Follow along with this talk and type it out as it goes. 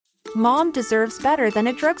Mom deserves better than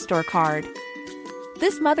a drugstore card.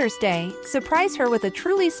 This Mother's Day, surprise her with a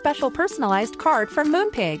truly special personalized card from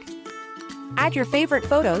Moonpig. Add your favorite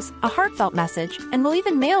photos, a heartfelt message, and we'll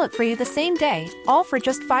even mail it for you the same day, all for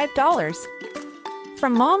just $5.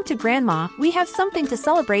 From mom to grandma, we have something to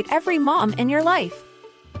celebrate every mom in your life.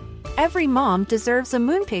 Every mom deserves a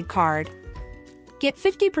Moonpig card. Get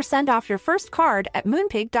 50% off your first card at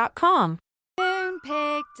moonpig.com.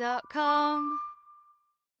 Moonpig.com.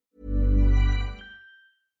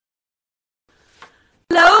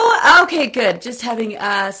 Hello. Okay, good. Just having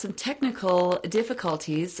some technical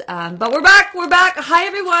difficulties, but we're back. We're back. Hi,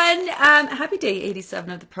 everyone. Happy day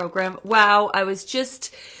 87 of the program. Wow, I was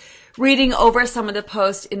just reading over some of the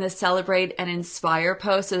posts in the Celebrate and Inspire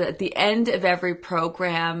post. So at the end of every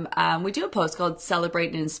program, we do a post called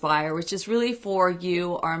Celebrate and Inspire, which is really for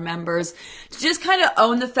you, our members, to just kind of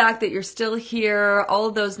own the fact that you're still here, all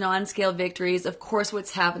of those non-scale victories, of course,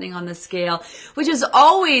 what's happening on the scale, which is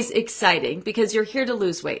always exciting because you're here to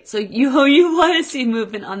lose weight. So you want to see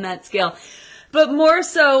movement on that scale. But more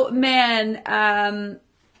so, man,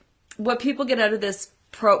 what people get out of this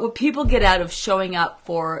what people get out of showing up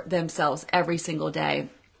for themselves every single day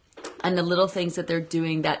and the little things that they're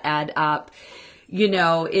doing that add up,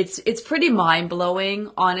 it's pretty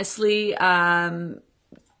mind-blowing, honestly.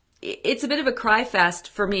 It's a bit of a cry fest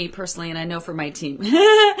for me personally, and I know for my team, to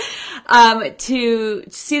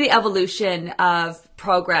see the evolution of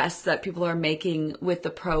progress that people are making with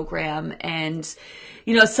the program. And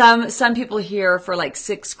some people here for like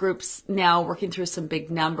 6 groups now, working through some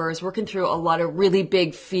big numbers, working through a lot of really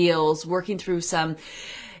big feels, working through some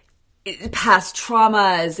past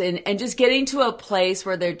traumas, and just getting to a place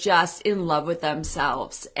where they're just in love with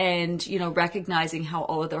themselves and, recognizing how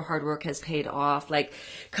all of their hard work has paid off, like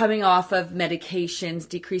coming off of medications,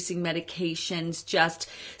 decreasing medications, just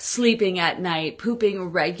sleeping at night, pooping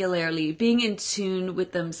regularly, being in tune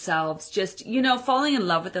with themselves, just, falling in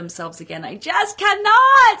love with themselves again. I just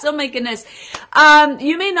cannot. Oh my goodness.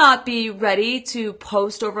 You may not be ready to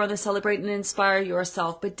post over on the Celebrate and Inspire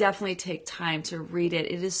yourself, but definitely take time to read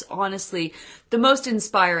it. It is honestly the most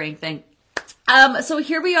inspiring thing. So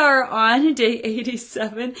here we are on day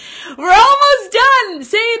 87. We're almost done.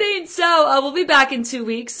 Say it ain't so. We'll be back in 2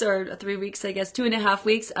 weeks or 3 weeks, I guess, 2.5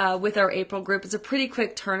 weeks, with our April group. It's a pretty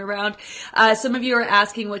quick turnaround. Some of you are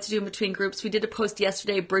asking what to do in between groups. We did a post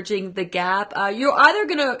yesterday, bridging the gap. You're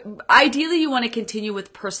either ideally you want to continue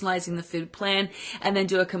with personalizing the food plan and then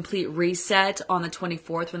do a complete reset on the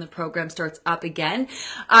 24th when the program starts up again.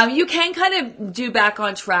 You can kind of do back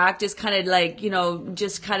on track, just kind of like,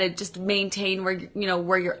 just maintain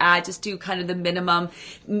where you're at, just do kind of the minimum,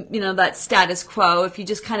 that status quo. If you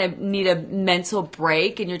just kind of need a mental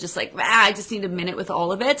break and you're just like, I just need a minute with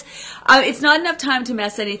all of it. It's not enough time to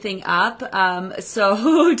mess anything up.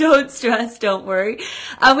 So don't stress, don't worry.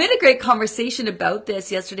 We had a great conversation about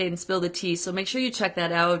this yesterday in Spill the Tea. So make sure you check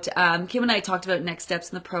that out. Kim and I talked about next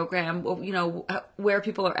steps in the program, where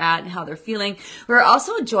people are at and how they're feeling. We're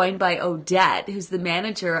also joined by Odette, who's the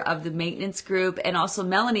manager of the maintenance group, and also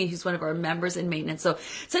Melanie, who's one of our members in maintenance. So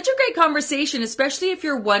such a great conversation, especially if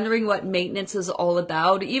you're wondering what maintenance is all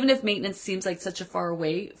about. Even if maintenance seems like such a far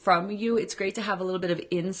away from you, it's great to have a little bit of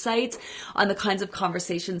insight on the kinds of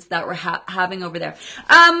conversations that we're having over there.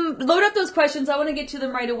 Load up those questions. I want to get to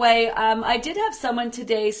them right away. I did have someone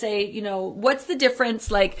today say, what's the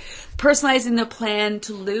difference, like personalizing the plan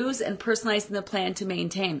to lose and personalizing the plan to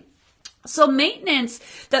maintain? So maintenance,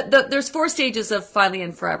 there's 4 stages of finally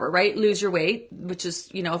and forever, right? Lose your weight, which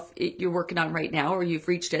is, if you're working on right now or you've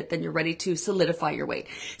reached it, then you're ready to solidify your weight.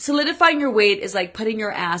 Solidifying your weight is like putting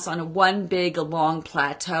your ass on one big long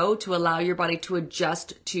plateau to allow your body to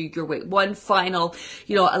adjust to your weight. One final,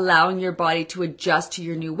 allowing your body to adjust to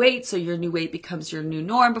your new weight, so your new weight becomes your new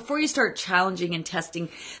norm before you start challenging and testing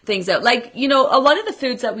things out. Like, a lot of the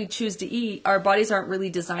foods that we choose to eat, our bodies aren't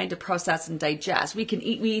really designed to process and digest. We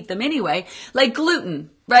eat them anyway. Like gluten,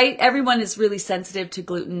 right? Everyone is really sensitive to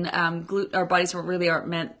gluten. Our bodies aren't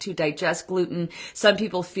meant to digest gluten. Some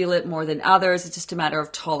people feel it more than others. It's just a matter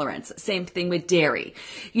of tolerance. Same thing with dairy.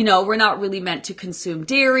 We're not really meant to consume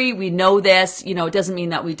dairy. We know this. It doesn't mean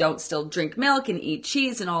that we don't still drink milk and eat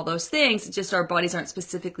cheese and all those things. It's just our bodies aren't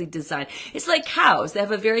specifically designed. It's like cows. They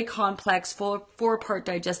have a very complex 4-part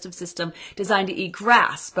digestive system designed to eat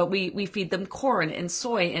grass, but we feed them corn and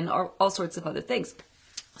soy and all sorts of other things.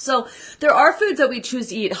 So there are foods that we choose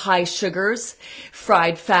to eat, high sugars,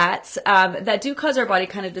 fried fats, that do cause our body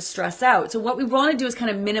kind of to stress out. So what we want to do is kind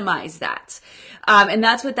of minimize that. And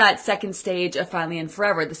that's what that second stage of Finally and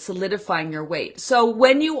Forever, the solidifying your weight. So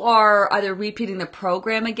when you are either repeating the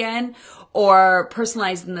program again or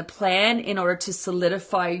personalizing the plan in order to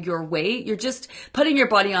solidify your weight, you're just putting your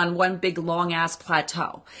body on one big long ass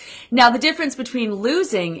plateau. Now, the difference between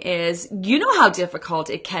losing is, you know how difficult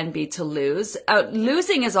it can be to lose.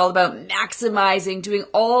 Losing is all about maximizing, doing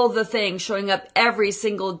all the things, showing up every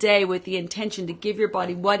single day with the intention to give your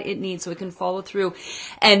body what it needs so it can follow through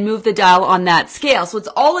and move the dial on that scale. So it's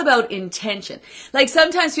all about intention. Like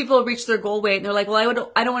sometimes people reach their goal weight and they're like, well,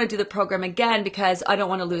 I don't want to do the program again because I don't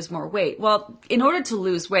want to lose more weight. Well, in order to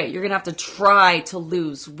lose weight, you're going to have to try to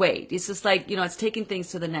lose weight. It's just like, it's taking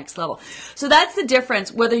things to the next level. So that's the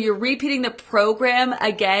difference, whether you're repeating the program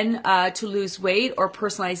again to lose weight or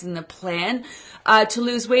personalizing the plan to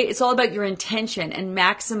lose weight. It's all about your intention and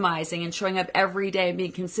maximizing and showing up every day and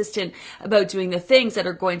being consistent about doing the things that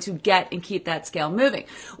are going to get and keep that scale moving.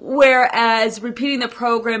 Whereas repeating the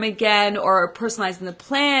program again or personalizing the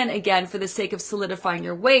plan again for the sake of solidifying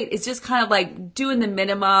your weight is just kind of like doing the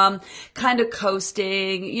minimum, kind of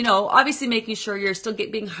coasting, obviously making sure you're still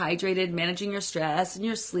being hydrated, managing your stress and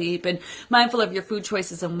your sleep and mindful of your food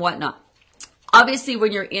choices and whatnot. Obviously,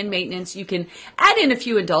 when you're in maintenance, you can add in a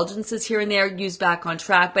few indulgences here and there, use back on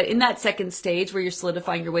track. But in that second stage where you're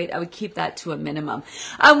solidifying your weight, I would keep that to a minimum.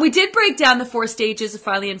 We did break down the 4 stages of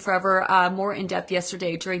Finally and Forever more in depth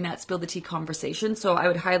yesterday during that Spill the Tea conversation. So I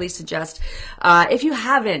would highly suggest, if you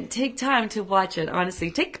haven't, take time to watch it. Honestly,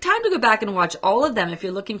 take time to go back and watch all of them if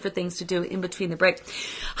you're looking for things to do in between the break.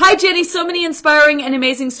 Hi, Jenny. So many inspiring and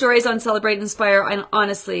amazing stories on Celebrate and Inspire. And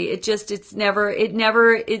honestly, it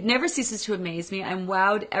never ceases to amaze me. I'm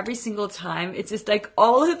wowed every single time. It's just like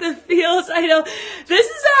all of the feels. I know this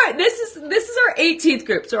is our 18th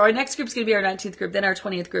group. So our next group is going to be our 19th group, then our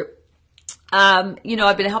 20th group. I've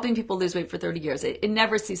been helping people lose weight for 30 years. It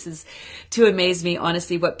never ceases to amaze me,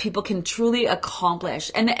 honestly, what people can truly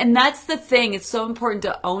accomplish. And that's the thing. It's so important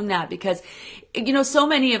to own that because, so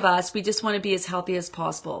many of us, we just want to be as healthy as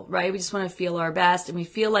possible, right? We just want to feel our best. And we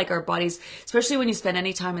feel like our bodies, especially when you spend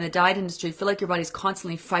any time in the diet industry, feel like your body's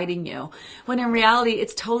constantly fighting you. When in reality,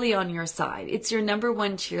 it's totally on your side. It's your number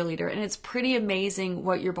one cheerleader. And it's pretty amazing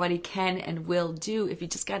what your body can and will do if you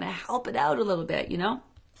just kind of help it out a little bit,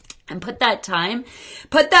 And put that time.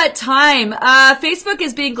 Facebook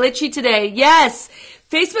is being glitchy today. Yes,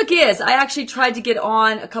 Facebook is. I actually tried to get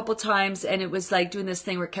on a couple times and it was like doing this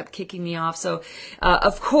thing where it kept kicking me off. So,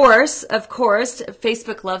 of course,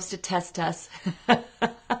 Facebook loves to test us.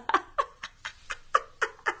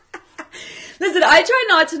 Listen, I try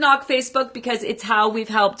not to knock Facebook because it's how we've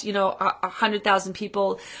helped, 100,000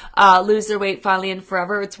 people lose their weight finally and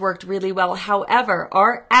forever. It's worked really well. However,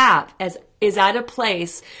 our app is at a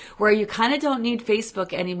place where you kind of don't need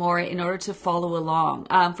Facebook anymore in order to follow along.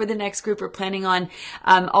 For the next group, we're planning on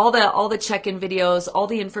all the check-in videos. All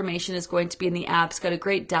the information is going to be in the app. It's got a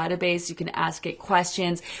great database. You can ask it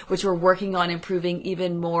questions, which we're working on improving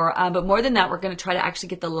even more. But more than that, we're going to try to actually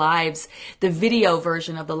get the video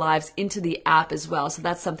version of the lives into the app as well. So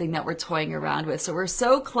that's something that we're toying around with. So we're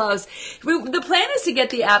so close. The plan is to get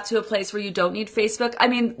the app to a place where you don't need Facebook. I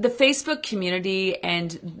mean, the Facebook community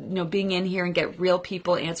and, being in here and get real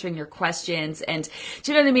people answering your questions. And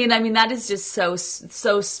do you know what I mean? I mean, that is just so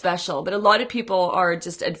special. But a lot of people are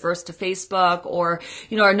just adverse to Facebook or,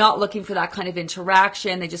 are not looking for that kind of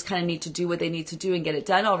interaction. They just kind of need to do what they need to do and get it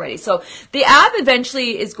done already. So the app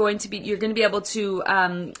eventually is going to be, you're going to be able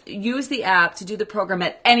to use the app to do the program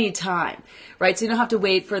at any time, right? So you don't have to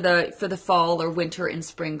wait for the fall or winter and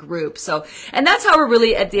spring group. So, and that's how we're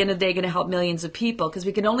really at the end of the day going to help millions of people because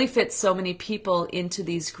we can only fit so many people into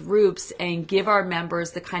these groups and give our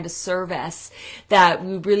members the kind of service that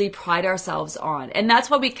we really pride ourselves on. And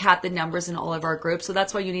that's why we cap the numbers in all of our groups. So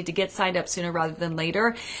that's why you need to get signed up sooner rather than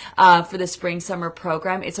later for the spring summer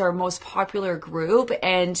program. It's our most popular group.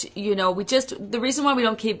 And, the reason why we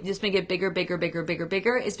don't just make it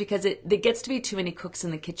bigger is because it gets to be too many cooks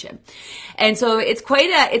in the kitchen. And so it's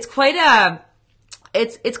quite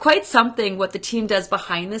something what the team does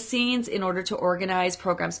behind the scenes in order to organize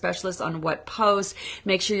program specialists on what posts,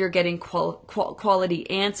 make sure you're getting quality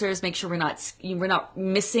answers, make sure we're not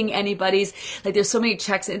missing anybody's. Like there's so many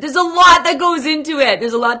checks. There's a lot that goes into it.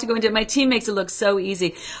 There's a lot to go into it. My team makes it look so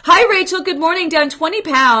easy. Hi, Rachel. Good morning. Down 20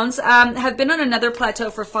 pounds. Have been on another plateau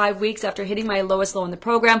for 5 weeks after hitting my lowest low in the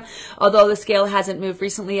program. Although the scale hasn't moved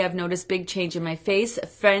recently, I've noticed big change in my face.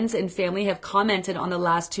 Friends and family have commented on the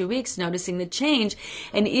last 2 weeks, noticing the change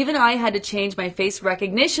And even I had to change my face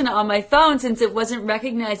recognition on my phone since it wasn't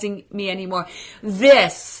recognizing me anymore.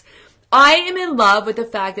 I am in love with the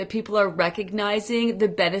fact that people are recognizing the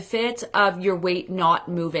benefit of your weight not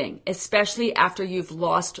moving, especially after you've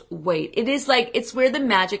lost weight. It's where the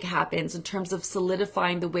magic happens in terms of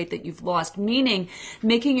solidifying the weight that you've lost, meaning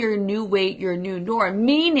making your new weight your new norm,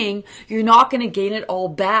 meaning you're not going to gain it all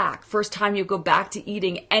back first time you go back to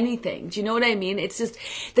eating anything. Do you know what I mean? It's just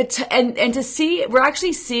and to see, we're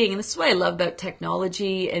actually seeing, and this is what I love about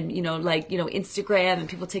technology and, Instagram and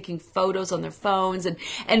people taking photos on their phones and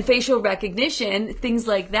facial recognition, things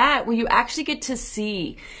like that, where you actually get to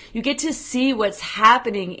see what's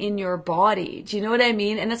happening in your body. Do you know what I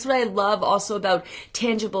mean? And that's what I love also about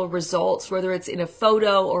tangible results, whether it's in a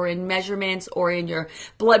photo or in measurements or in your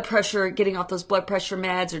blood pressure, getting off those blood pressure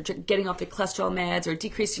meds or getting off the cholesterol meds or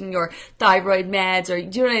decreasing your thyroid meds, or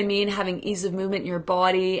do you know what I mean? Having ease of movement in your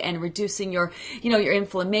body and reducing your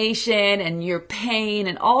inflammation and your pain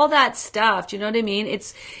and all that stuff. Do you know what I mean?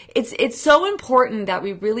 It's so important that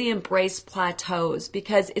we really embrace plateaus,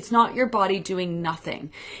 because it's not your body doing nothing.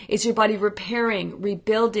 It's your body repairing,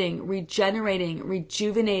 rebuilding, regenerating,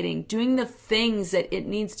 rejuvenating, doing the things that it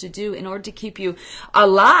needs to do in order to keep you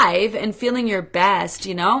alive and feeling your best,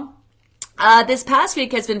 This past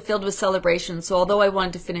week has been filled with celebrations, so although I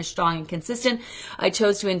wanted to finish strong and consistent, I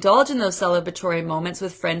chose to indulge in those celebratory moments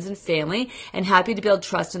with friends and family, and happy to build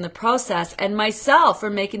trust in the process and myself for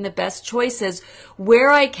making the best choices where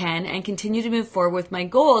I can and continue to move forward with my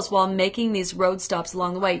goals while making these road stops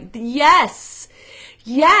along the way. Yes,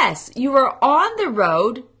 you are on the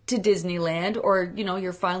road to Disneyland, or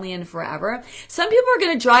you're finally in forever. Some people are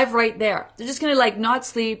going to drive right there. They're just going to not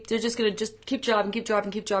sleep. They're just going to just keep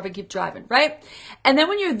driving, right? And then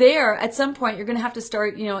when you're there, at some point you're going to have to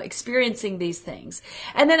start experiencing these things.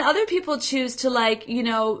 And then other people choose to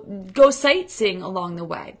go sightseeing along the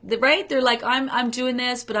way, right? They're like, I'm doing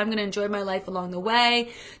this, but I'm going to enjoy my life along the way,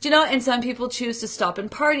 and some people choose to stop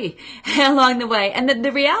and party along the way. And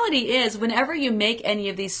the reality is, whenever you make any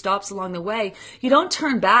of these stops along the way, you don't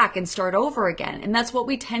turn back and start over again. And that's what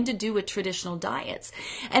we tend to do with traditional diets.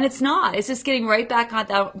 And it's just getting right back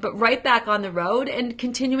on the road and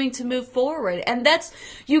continuing to move forward. And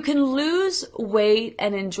you can lose weight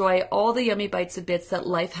and enjoy all the yummy bites of bits that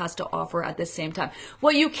life has to offer at the same time.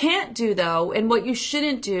 What you can't do though, and what you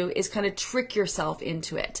shouldn't do, is kind of trick yourself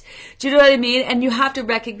into it. Do you know what I mean? And you have to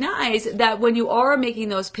recognize that when you are making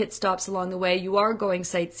those pit stops along the way, you are going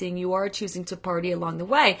sightseeing, you are choosing to party along the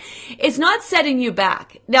way, it's not setting you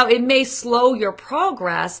back. Now, it may slow your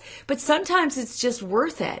progress, but sometimes it's just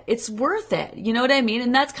worth it. It's worth it. You know what I mean?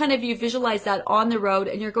 And that's kind of, you visualize that on the road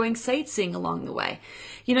and you're going sightseeing along the way.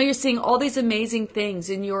 You're seeing all these amazing things,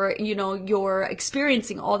 and you're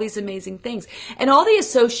experiencing all these amazing things, and all the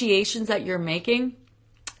associations that you're making.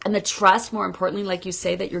 And the trust, more importantly, like you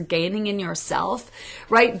say, that you're gaining in yourself,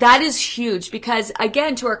 right? That is huge, because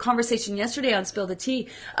again, to our conversation yesterday on Spill the Tea,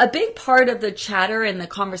 a big part of the chatter and the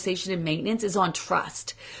conversation and maintenance is on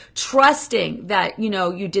trust. Trusting that,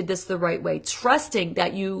 you did this the right way. Trusting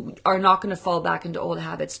that you are not going to fall back into old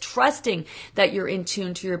habits. Trusting that you're in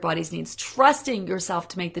tune to your body's needs. Trusting yourself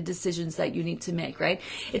to make the decisions that you need to make, right?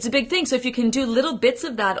 It's a big thing. So if you can do little bits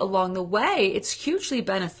of that along the way, it's hugely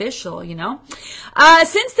beneficial,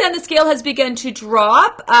 Since then, the scale has begun to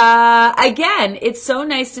drop. Again, it's so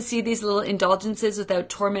nice to see these little indulgences without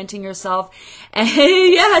tormenting yourself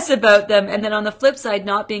about them. And then on the flip side,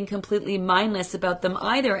 not being completely mindless about them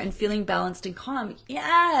either, and feeling balanced and calm.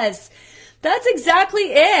 Yes. That's exactly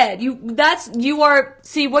it.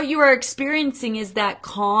 What you are experiencing is that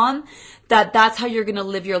calm, that's how you're going to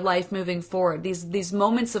live your life moving forward. These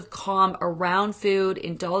moments of calm around food,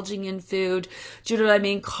 indulging in food. Do you know what I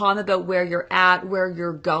mean? Calm about where you're at, where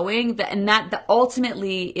you're going. That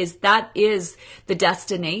ultimately is the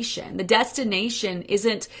destination. The destination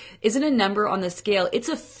isn't a number on the scale. It's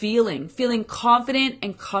a feeling confident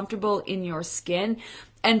and comfortable in your skin,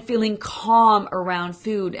 and feeling calm around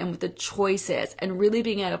food and with the choices, and really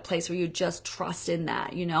being at a place where you just trust in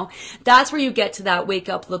that, That's where you get to that wake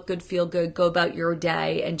up, look good, feel good, go about your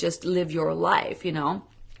day and just live your life,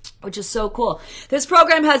 which is so cool. This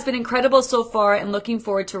program has been incredible so far, and looking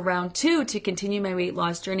forward to round 2 to continue my weight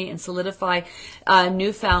loss journey and solidify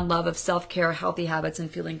newfound love of self-care, healthy habits,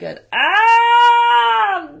 and feeling good.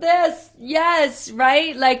 Yes,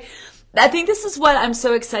 right? I think this is what I'm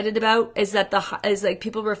so excited about, is that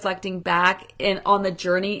people reflecting back on the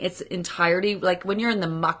journey, its entirety. Like when you're in the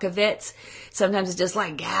muck of it, sometimes it's just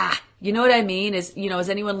You know what I mean? Is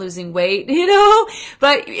anyone losing weight?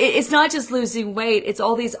 But it's not just losing weight. It's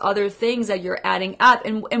all these other things that you're adding up.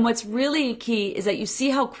 And what's really key is that you see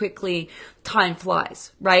how quickly time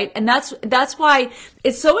flies, right? And that's why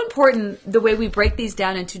it's so important the way we break these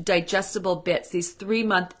down into digestible bits, these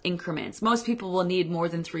 3-month increments. Most people will need more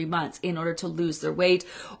than 3 months in order to lose their weight,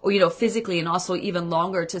 or, physically, and also even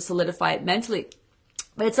longer to solidify it mentally.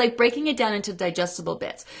 But it's like breaking it down into digestible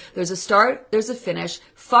bits. There's a start, there's a finish.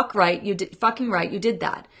 Fucking right, you did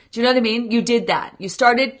that. Do you know what I mean? You did that. You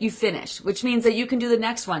started, you finished, which means that you can do the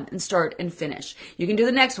next one and start and finish. You can do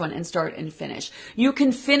the next one and start and finish. You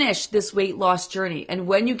can finish this weight loss journey. And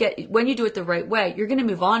when you do it the right way, you're going to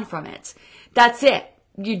move on from it. That's it.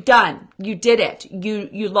 You're done. You did it.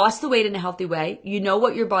 You lost the weight in a healthy way. You know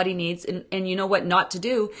what your body needs, and you know what not to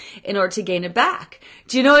do in order to gain it back.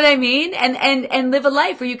 Do you know what I mean? And live a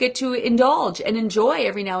life where you get to indulge and enjoy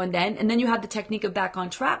every now and then you have the technique of back on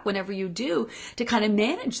track whenever you do, to kind of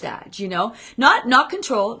manage that, not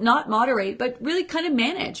control, not moderate, but really kind of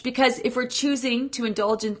manage. Because if we're choosing to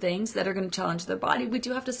indulge in things that are going to challenge the body, we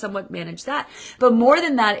do have to somewhat manage that. But more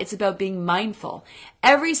than that, it's about being mindful.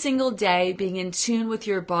 Every single day, being in tune with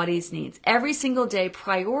your body's needs. Every single day,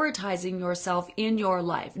 prioritizing yourself in your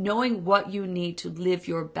life, knowing what you need to live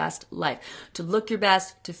your best life, to look your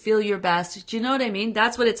best, to feel your best. Do you know what I mean?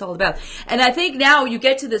 That's what it's all about. And I think now you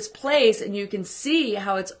get to this place and you can see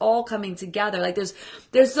how it's all coming together. Like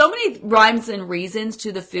there's so many rhymes and reasons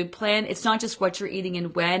to the food plan. It's not just what you're eating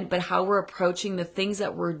and when, but how we're approaching the things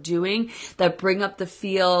that we're doing that bring up the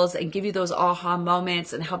feels and give you those aha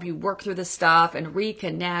moments and help you work through the stuff and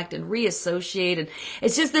reconnect and reassociate. And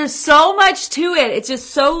it's just, there's so much to it. It's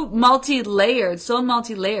just so multi-layered.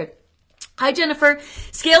 Hi, Jennifer.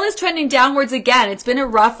 Scale is trending downwards again. It's been a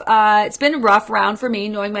rough round for me,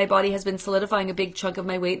 knowing my body has been solidifying a big chunk of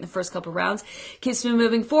my weight in the first couple of rounds. Keeps me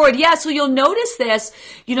moving forward. Yeah, so you'll notice this,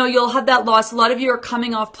 you'll have that loss. A lot of you are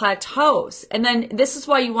coming off plateaus. And then this is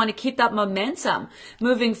why you want to keep that momentum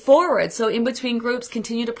moving forward. So in between groups,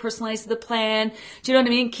 continue to personalize the plan. Do you know what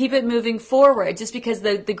I mean? Keep it moving forward. Just because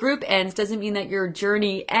the group ends doesn't mean that your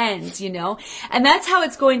journey ends, And that's how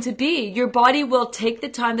it's going to be. Your body will take the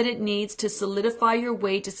time that it needs to solidify your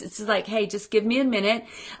weight. It's like, hey, just give me a minute.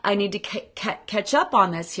 I need to catch up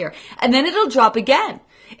on this here. And then it'll drop again.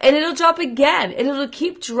 And it'll drop again, and it'll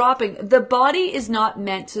keep dropping. The body is not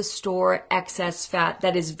meant to store excess fat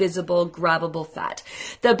that is visible, grabbable fat.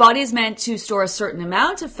 The body is meant to store a certain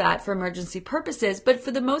amount of fat for emergency purposes, but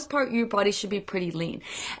for the most part, your body should be pretty lean.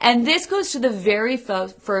 And this goes to the very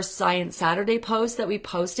first Science Saturday post that we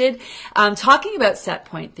posted, talking about set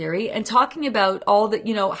point theory and talking about all that,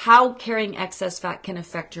 how carrying excess fat can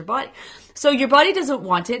affect your body. So your body doesn't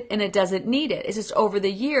want it and it doesn't need it. It's just over the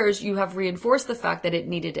years, you have reinforced the fact that it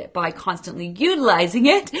needed it by constantly utilizing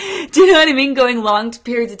it. Do you know what I mean? Going long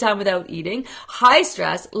periods of time without eating, high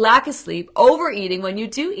stress, lack of sleep, overeating when you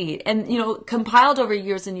do eat. And, compiled over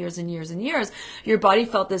years and years and years and years, your body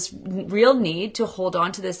felt this real need to hold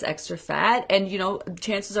on to this extra fat. And,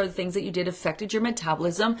 chances are the things that you did affected your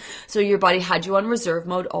metabolism. So your body had you on reserve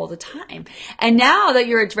mode all the time. And now that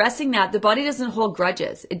you're addressing that, the body doesn't hold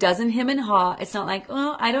grudges. It doesn't him and haw. It's not like,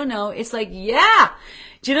 oh, I don't know. It's like, yeah.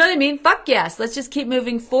 Do you know what I mean? Fuck yes. Let's just keep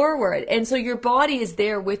moving forward. And so your body is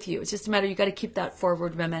there with you. It's just a matter, you got to keep that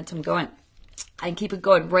forward momentum going. And keep it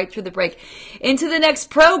going right through the break into the next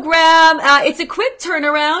program. It's a quick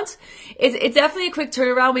turnaround. It's definitely a quick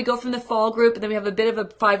turnaround. We go from the fall group and then we have a bit of a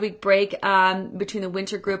 5-week break between the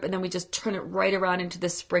winter group, and then we just turn it right around into the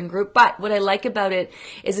spring group. But what I like about it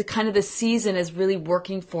is it kind of the season is really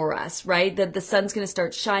working for us, right? The sun's going to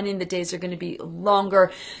start shining. The days are going to be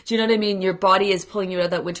longer. Do you know what I mean? Your body is pulling you out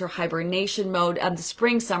of that winter hibernation mode. The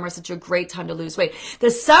spring, summer is such a great time to lose weight. The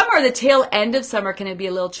summer, the tail end of summer can be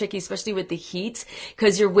a little tricky, especially with the heat,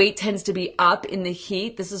 because your weight tends to be up in the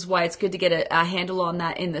heat. This is why it's good to get a handle on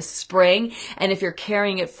that in the spring. And if you're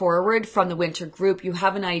carrying it forward from the winter group, you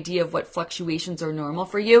have an idea of what fluctuations are normal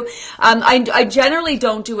for you. I generally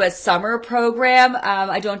don't do a summer program.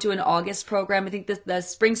 I don't do an August program. I think the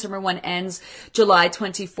spring summer one ends July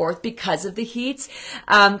 24th because of the heat.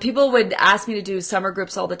 People would ask me to do summer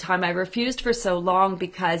groups all the time. I refused for so long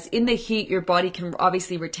because in the heat, your body can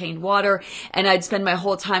obviously retain water, and I'd spend my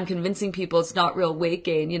whole time convincing people it's not real weight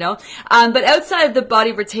gain, but outside of the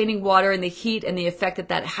body retaining water and the heat and the effect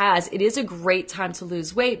that has, it is a great time to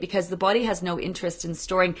lose weight because the body has no interest in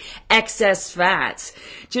storing excess fat.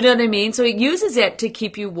 Do you know what I mean? So it uses it to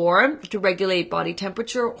keep you warm, to regulate body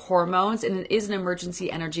temperature, hormones, and it is an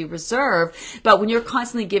emergency energy reserve. But when you're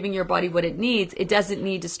constantly giving your body what it needs, it doesn't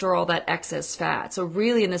need to store all that excess fat. So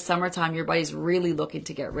really in the summertime, your body's really looking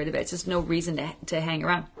to get rid of it. It's just no reason to hang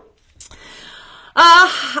around.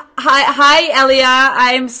 Hi, Elia.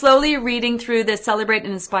 I'm slowly reading through the Celebrate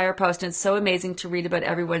and Inspire post, and it's so amazing to read about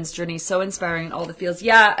everyone's journey. So inspiring in all the fields.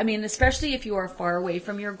 Yeah, I mean, especially if you are far away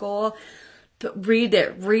from your goal, but read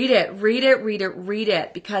it,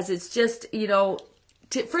 because it's just,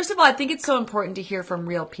 first of all, I think it's so important to hear from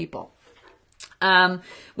real people.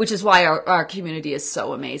 Which is why our community is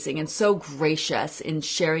so amazing and so gracious in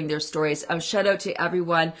sharing their stories. Shout out to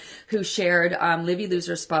everyone who shared Livy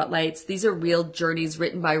Loser Spotlights. These are real journeys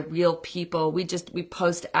written by real people. We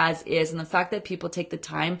post as is. And the fact that people take the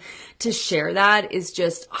time to share that is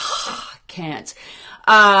just, can't.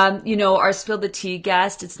 Our Spill the Tea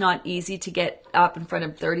guest, it's not easy to get up in front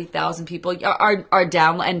of 30,000 people are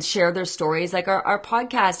down and share their stories. Like our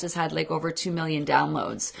podcast has had like over 2 million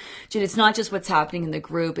downloads. Dude, it's not just what's happening in the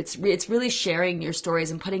group. It's really sharing your stories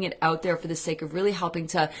and putting it out there for the sake of really helping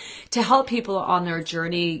to help people on their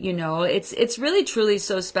journey. It's really truly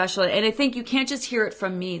so special. And I think you can't just hear it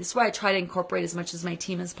from me. This is why I try to incorporate as much as my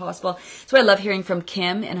team as possible. That's why I love hearing from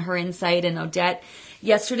Kim and her insight, and Odette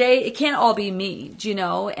yesterday. It can't all be me,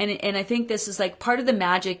 and I think this is like part of the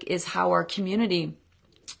magic is how our community,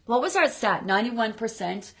 what was our stat?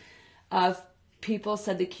 91% of people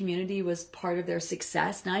said the community was part of their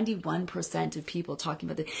success. 91% of people talking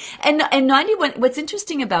about it. And 91, what's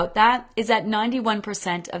interesting about that is that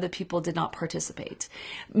 91% of the people did not participate,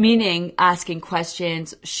 meaning asking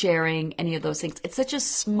questions, sharing, any of those things. It's such a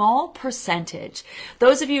small percentage.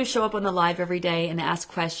 Those of you who show up on the live every day and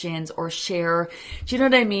ask questions or share, do you know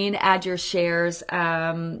what I mean? Add your shares,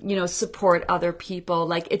 support other people.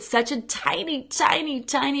 Like it's such a tiny, tiny,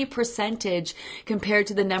 tiny percentage compared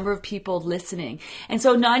to the number of people listening. And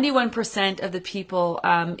so 91% of the people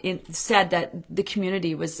said that the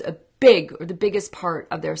community was the biggest part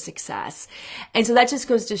of their success. And so that just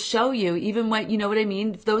goes to show you, even when, you know what I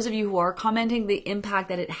mean? Those of you who are commenting, the impact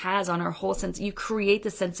that it has on our whole sense, you create the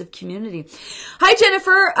sense of community. Hi,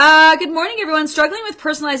 Jennifer. Good morning, everyone. Struggling with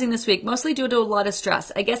personalizing this week, mostly due to a lot of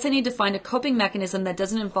stress. I guess I need to find a coping mechanism that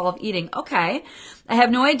doesn't involve eating. Okay. I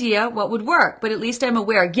have no idea what would work, but at least I'm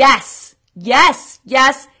aware. Yes.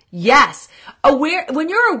 Aware, when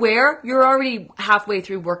you're aware, you're already halfway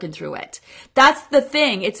through working through it. That's the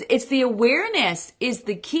thing. It's the awareness is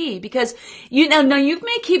the key, because you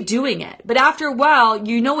may keep doing it, but after a while,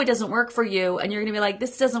 it doesn't work for you, and you're going to be like,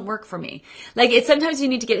 this doesn't work for me. Like sometimes you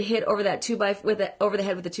need to get hit over that over the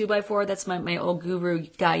head with a 2x4. That's my old guru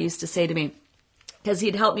guy used to say to me, because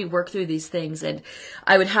he'd help me work through these things, and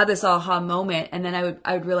I would have this aha moment, and then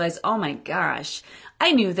I would realize, oh my gosh,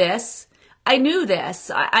 I knew this. I knew this.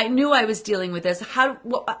 I knew I was dealing with this.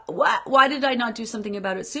 Why did I not do something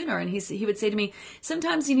about it sooner? And he would say to me,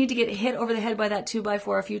 sometimes you need to get hit over the head by that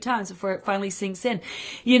 2x4 a few times before it finally sinks in,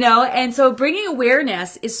 and so bringing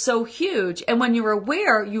awareness is so huge. And when you're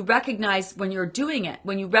aware, you recognize when you're doing it.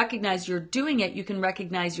 When you recognize you're doing it, you can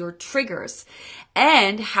recognize your triggers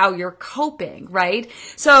and how you're coping, right?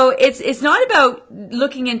 So it's not about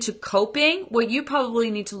looking into coping. What you probably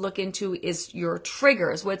need to look into is your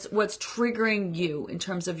triggers. What's triggering you in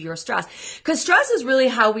terms of your stress? Because stress is really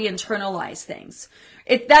how we internalize things.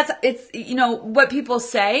 What people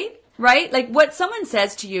say, right? Like what someone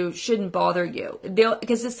says to you shouldn't bother you.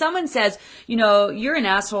 Because if someone says, you're an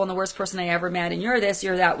asshole and the worst person I ever met, and you're this,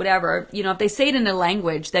 you're that, whatever, if they say it in a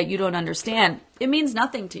language that you don't understand, it means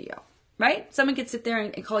nothing to you. Right? Someone could sit there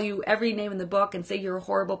and call you every name in the book and say you're a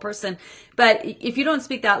horrible person. But if you don't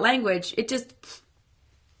speak that language, it just,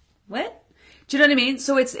 what? Do you know what I mean?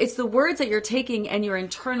 So it's the words that you're taking and you're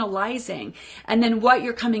internalizing. And then what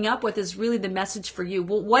you're coming up with is really the message for you.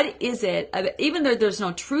 Well, what is it, even though there's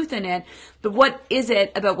no truth in it, but what is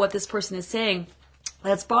it about what this person is saying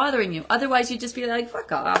that's bothering you? Otherwise, you'd just be like,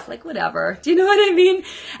 fuck off, like whatever. Do you know what I mean?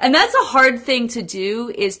 And that's a hard thing to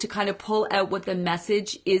do, is to kind of pull out what the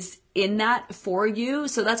message is in that for you.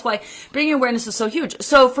 So that's why bringing awareness is so huge.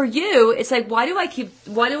 So for you, it's like, why do I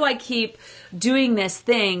keep doing this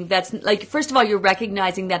thing that's like, first of all, you're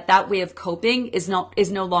recognizing that way of coping is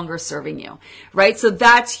no longer serving you, right? So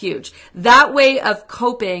that's huge. That way of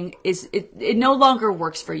coping it no longer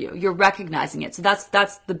works for you. You're recognizing it. So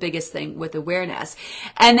that's the biggest thing with awareness.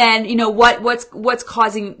 And then, what's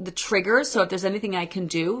causing the triggers? So if there's anything I can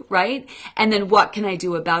do, right? And then what can I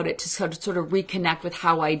do about it to sort of reconnect with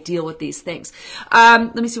how I deal with these things?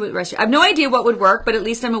 Let me see what the rest. I have no idea what would work, but at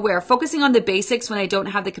least I'm aware. Focusing on the basics when I don't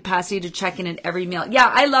have the capacity to check in at every meal. Yeah,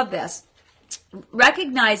 I love this.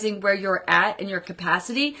 Recognizing where you're at and your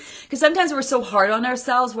capacity, because sometimes we're so hard on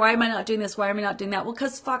ourselves. Why am I not doing this? Why am I not doing that? Well,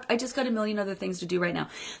 because fuck, I just got a million other things to do right now.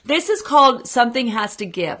 This is called something has to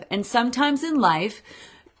give. And sometimes in life,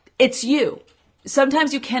 it's you.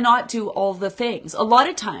 sometimes you cannot do all the things. A lot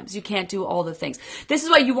of times you can't do all the things. This is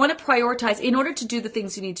why you want to prioritize. In order to do the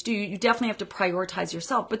things you need to do, you definitely have to prioritize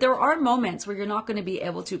yourself. But there are moments where you're not going to be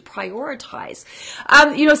able to prioritize.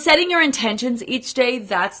 Setting your intentions each day,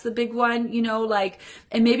 that's the big one,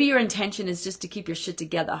 and maybe your intention is just to keep your shit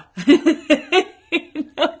together. You know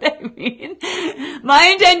what I mean? My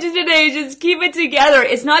intention today is just keep it together.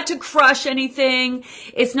 It's not to crush anything.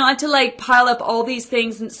 It's not to pile up all these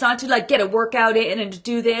things. It's not to get a workout in and to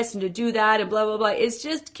do this and to do that and blah, blah, blah. It's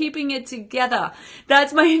just keeping it together.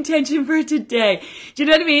 That's my intention for today. Do you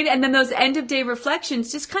know what I mean? And then those end of day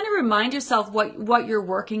reflections, just kind of remind yourself what you're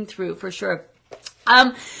working through for sure.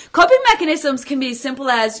 Coping mechanisms can be as simple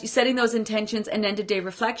as setting those intentions and end of day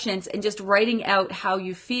reflections and just writing out how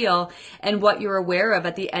you feel and what you're aware of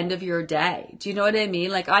at the end of your day. Do you know what I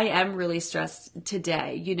mean? I am really stressed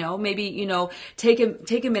today, maybe, take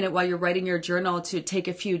a minute while you're writing your journal to take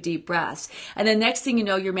a few deep breaths. And then next thing you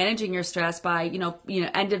know, you're managing your stress by,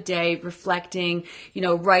 end of day reflecting,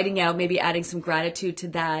 writing out, maybe adding some gratitude to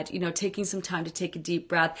that, taking some time to take a deep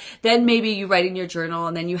breath. Then maybe you write in your journal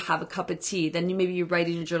and then you have a cup of tea. Then maybe you write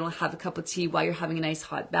in your journal, have a cup of tea while you're having a nice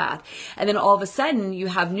hot bath. And then all of a sudden you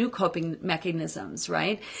have new coping mechanisms,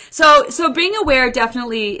 right? So being aware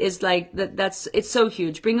definitely is it's so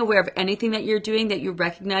huge. Being aware of anything that you're doing that you're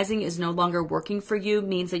recognizing is no longer working for you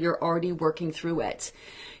means that you're already working through it.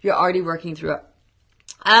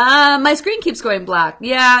 My screen keeps going black.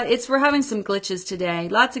 Yeah, we're having some glitches today.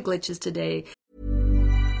 Lots of glitches today.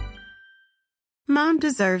 Mom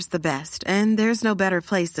deserves the best, and there's no better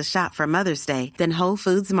place to shop for Mother's Day than Whole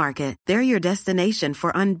Foods Market. They're your destination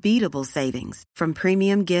for unbeatable savings, from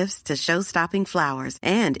premium gifts to show-stopping flowers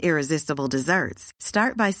and irresistible desserts.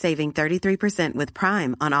 Start by saving 33% with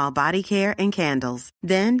Prime on all body care and candles.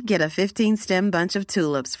 Then get a 15-stem bunch of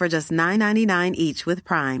tulips for just $9.99 each with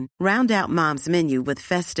Prime. Round out Mom's menu with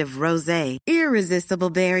festive rosé, irresistible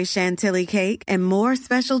berry chantilly cake, and more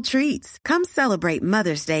special treats. Come celebrate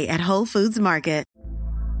Mother's Day at Whole Foods Market.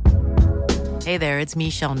 Hey there, it's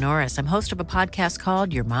Michelle Norris. I'm host of a podcast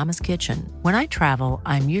called Your Mama's Kitchen. When I travel,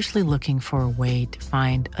 I'm usually looking for a way to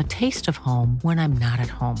find a taste of home when I'm not at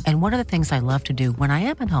home. And one of the things I love to do when I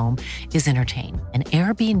am at home is entertain. And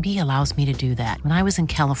Airbnb allows me to do that. When I was in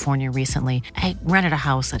California recently, I rented a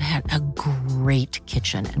house that had a great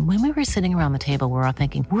kitchen. And when we were sitting around the table, we were all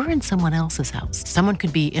thinking, we're in someone else's house. Someone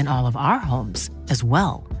could be in all of our homes as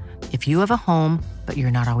well. If you have a home, but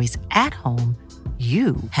you're not always at home,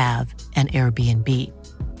 you have an Airbnb.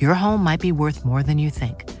 Your home might be worth more than you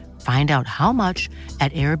think. Find out how much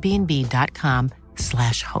at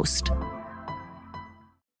airbnb.com/host.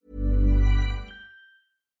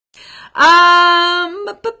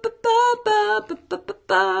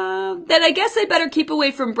 Then I guess I better keep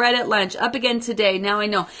away from bread at lunch. Up again today. Now I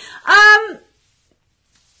know.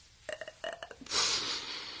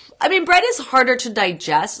 Bread is harder to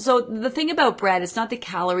digest. So the thing about bread, it's not the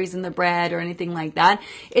calories in the bread or anything like that.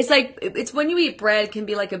 It's when you eat bread, it can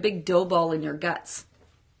be like a big dough ball in your guts.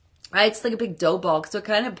 Right? It's like a big dough ball, so it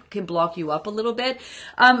kind of can block you up a little bit.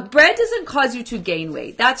 Bread doesn't cause you to gain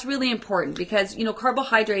weight. That's really important because,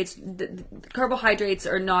 carbohydrates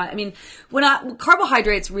are not,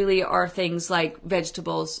 carbohydrates really are things like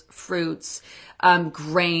vegetables, fruits,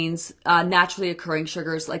 grains, naturally occurring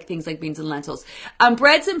sugars, like things like beans and lentils.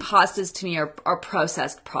 Breads and pastas to me are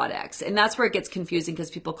processed products. And that's where it gets confusing because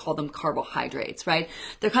people call them carbohydrates, right?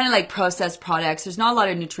 They're kind of like processed products. There's not a lot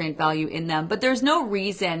of nutrient value in them, but there's no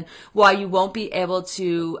reason why you won't be able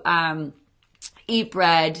to, eat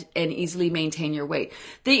bread and easily maintain your weight.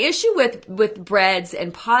 The issue with breads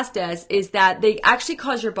and pastas is that they actually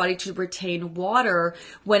cause your body to retain water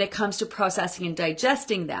when it comes to processing and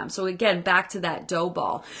digesting them. So again, back to that dough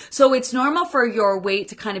ball. So it's normal for your weight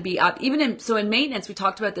to kind of be up. In maintenance, we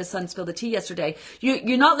talked about this on Spill the Tea yesterday.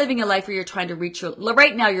 You're not living a life where you're trying to reach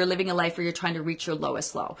right now you're living a life where you're trying to reach your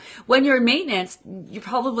lowest low. When you're in maintenance, you're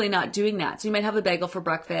probably not doing that. So you might have a bagel for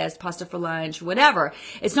breakfast, pasta for lunch, whatever.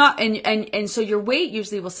 It's not, and so your weight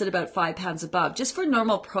usually will sit about 5 pounds above just for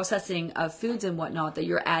normal processing of foods and whatnot that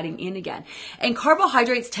you're adding in again. And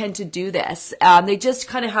carbohydrates tend to do this. They just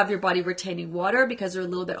kind of have your body retaining water because they're a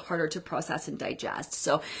little bit harder to process and digest.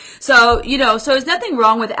 So there's nothing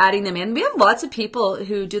wrong with adding them in. We have lots of people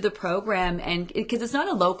who do the program and because it's not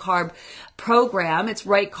a low carb program. It's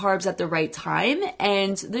right carbs at the right time.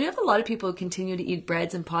 And there have a lot of people who continue to eat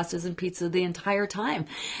breads and pastas and pizza the entire time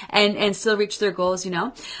and still reach their goals, Good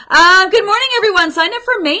morning, everyone. Sign up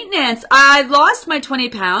for maintenance. I lost my 20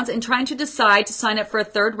 pounds and trying to decide to sign up for a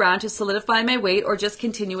third round to solidify my weight or just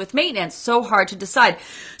continue with maintenance. So hard to decide.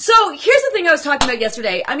 So here's the thing I was talking about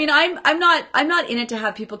yesterday. I mean, I'm not in it to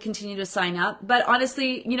have people continue to sign up, but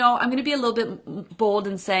honestly, I'm going to be a little bit bold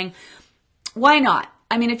in saying, why not?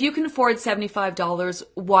 I mean, if you can afford $75,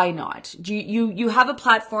 why not? You have a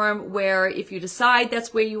platform where if you decide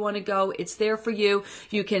that's where you want to go, it's there for you.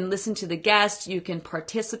 You can listen to the guests, you can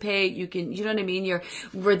participate, you know what I mean?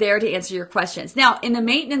 We're there to answer your questions. Now, in the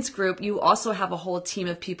maintenance group, you also have a whole team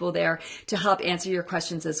of people there to help answer your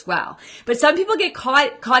questions as well. But some people get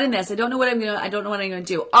caught in this. I don't know what I'm going to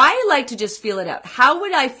do. I like to just feel it out. How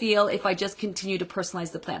would I feel if I just continue to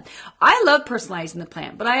personalize the plan? I love personalizing the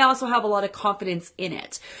plan, but I also have a lot of confidence in it.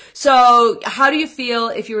 So how do you feel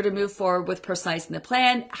if you were to move forward with personalizing the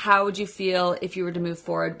plan? How would you feel if you were to move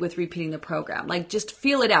forward with repeating the program? Like, just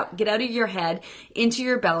feel it out. Get out of your head, into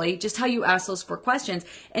your belly, just how you ask those 4 questions,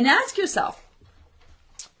 and ask yourself,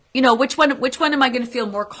 which one am I going to feel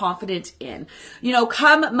more confident in?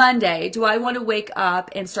 Come Monday, do I want to wake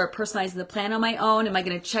up and start personalizing the plan on my own? Am I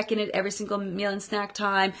going to check in at every single meal and snack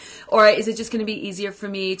time? Or is it just going to be easier for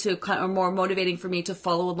me or more motivating for me to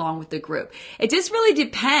follow along with the group? It just really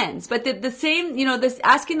depends. But the same, this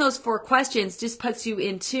asking those 4 questions just puts you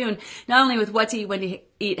in tune, not only with what to eat, when to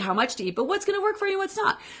eat, how much to eat, but what's going to work for you, what's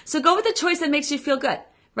not. So go with the choice that makes you feel good.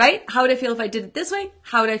 Right? How would I feel if I did it this way?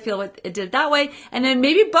 How would I feel if I did it that way? And then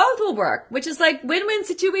maybe both will work, which is like win-win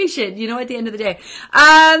situation, at the end of the day.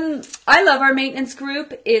 I love our maintenance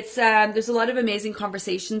group. It's, there's a lot of amazing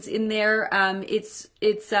conversations in there. It's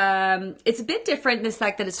a bit different in the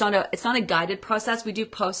fact that it's not a guided process. We do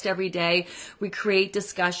post every day. We create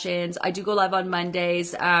discussions. I do go live on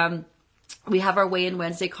Mondays. We have our Weigh-In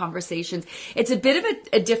Wednesday conversations. It's a bit of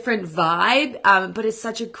a different vibe, but it's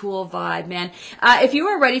such a cool vibe, man. If you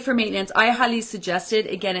are ready for maintenance, I highly suggest it.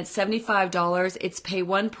 Again, it's $75. It's pay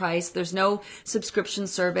one price. There's no subscription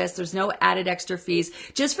service. There's no added extra fees.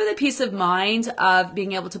 Just for the peace of mind of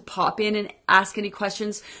being able to pop in and ask any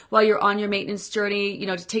questions while you're on your maintenance journey,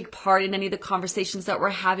 to take part in any of the conversations that we're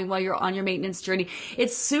having while you're on your maintenance journey.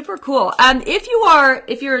 It's super cool.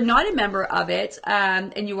 If you're not a member of it,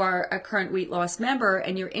 and you are a current weight loss member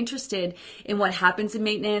and you're interested in what happens in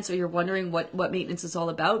maintenance, or you're wondering what maintenance is all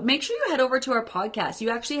about, make sure you head over to our podcast.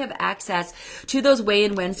 You actually have access to those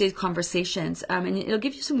Weigh-In Wednesdays conversations, and it'll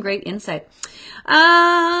give you some great insight.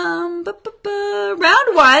 Round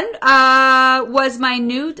 1 was my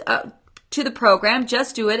new to the program,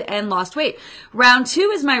 Just Do It, and lost weight. Round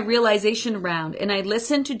 2 is my realization round, and I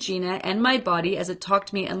listened to Gina and my body as it talked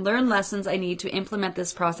to me and learned lessons I need to implement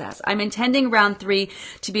this process. I'm intending round 3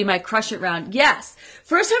 to be my crush it round. Yes,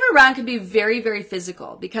 first time around can be very, very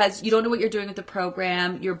physical because you don't know what you're doing with the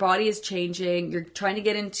program. Your body is changing. You're trying to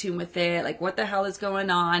get in tune with it. Like, what the hell is going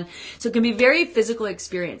on? So it can be very physical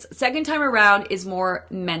experience. Second time around is more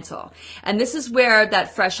mental. And this is where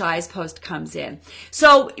that fresh eyes post comes in.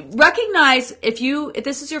 So recognize if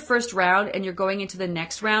this is your first round and you're going into the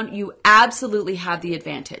next round, you absolutely have the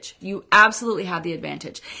advantage. You absolutely have the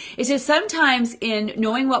advantage. It's just sometimes in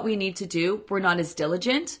knowing what we need to do, we're not as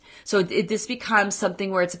diligent. So this becomes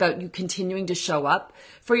something where it's about you continuing to show up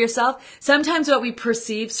for yourself. Sometimes what we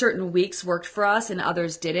perceive certain weeks worked for us and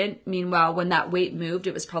others didn't. Meanwhile, when that weight moved,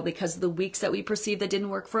 it was probably because of the weeks that we perceived that didn't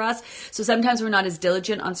work for us. So sometimes we're not as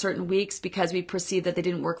diligent on certain weeks because we perceive that they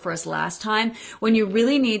didn't work for us last time. When you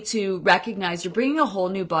really need to recognize you're bringing a whole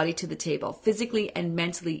new body to the table, physically and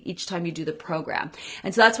mentally, each time you do the program.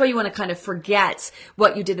 And so that's why you want to kind of forget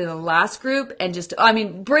what you did in the last group and just,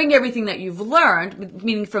 bring everything that you've learned,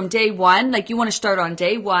 meaning from day 1, like you want to start on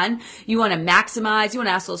day 1, you want to maximize, you want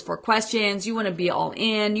to ask those 4 questions, you want to be all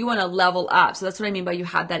in, you want to level up. So that's what I mean by you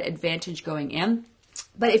have that advantage going in.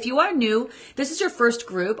 But if you are new, this is your first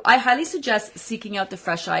group, I highly suggest seeking out the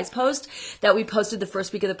Fresh Eyes post that we posted the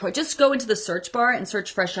first week of the pro. Just go into the search bar and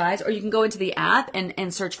search Fresh Eyes, or you can go into the app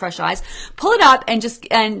and search Fresh Eyes. Pull it up and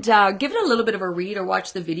give it a little bit of a read or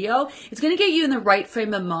watch the video. It's going to get you in the right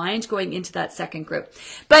frame of mind going into that second group.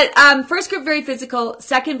 But first group, very physical,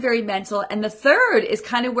 second, very mental, and the third is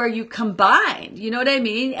kind of where you combine. You know what I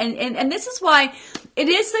mean? And this is why it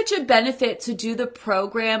is such a benefit to do the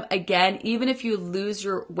program again, even if you lose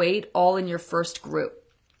your weight all in your first group.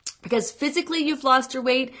 Because physically you've lost your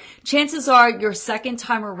weight, chances are your second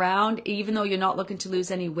time around, even though you're not looking to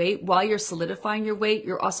lose any weight, while you're solidifying your weight,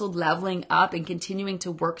 you're also leveling up and continuing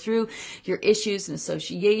to work through your issues and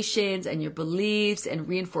associations and your beliefs and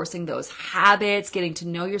reinforcing those habits, getting to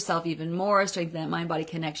know yourself even more, strengthening that mind-body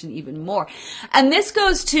connection even more. And this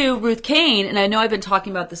goes to Ruth Kane, and I know I've been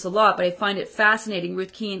talking about this a lot, but I find it fascinating.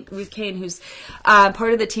 Ruth Kane, who's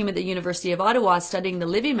part of the team at the University of Ottawa studying the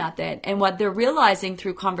Livy Method, and what they're realizing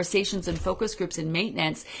through conversations and focus groups and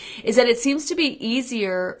maintenance is that it seems to be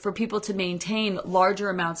easier for people to maintain larger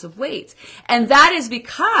amounts of weight. And that is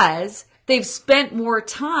because they've spent more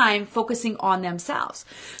time focusing on themselves.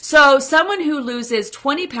 So someone who loses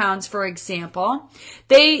 20 pounds, for example,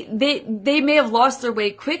 they may have lost their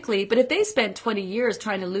weight quickly, but if they spent 20 years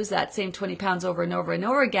trying to lose that same 20 pounds over and over and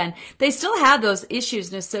over again, they still have those issues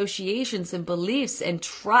and associations and beliefs and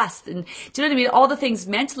trust and, do you know what I mean? All the things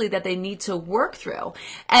mentally that they need to work through.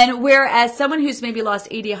 And whereas someone who's maybe lost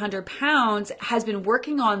 80, 100 pounds has been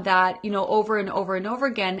working on that, over and over and over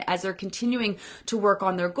again as they're continuing to work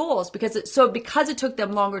on their goals, because it took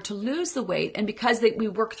them longer to lose the weight, and because we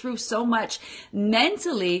work through so much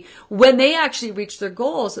mentally, when they actually reach their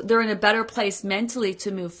goals, they're in a better place mentally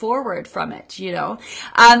to move forward from it,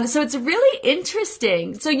 So it's really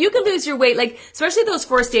interesting. So you can lose your weight, especially those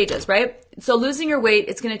 4 stages, right? So losing your weight,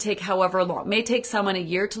 it's going to take however long. It may take someone a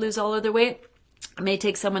year to lose all of their weight. It may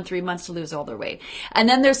take someone 3 months to lose all their weight. And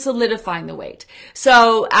then they're solidifying the weight.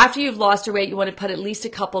 So after you've lost your weight, you want to put at least a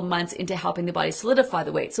couple months into helping the body solidify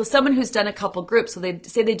the weight. So someone who's done a couple groups, so they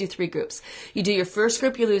say they do 3 groups. You do your first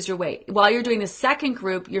group, you lose your weight. While you're doing the second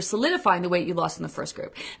group, you're solidifying the weight you lost in the first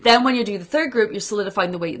group. Then when you do the third group, you're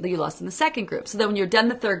solidifying the weight that you lost in the second group. So then when you're done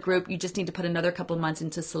the third group, you just need to put another couple of months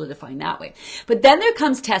into solidifying that weight. But then there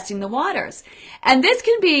comes testing the waters. And this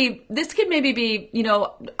can maybe be,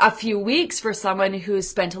 a few weeks for someone who's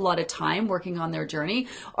spent a lot of time working on their journey,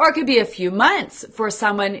 or it could be a few months for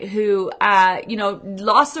someone who,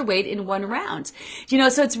 lost their weight in one round.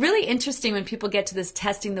 So it's really interesting when people get to this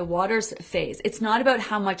testing the waters phase. It's not about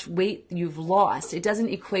how much weight you've lost. It doesn't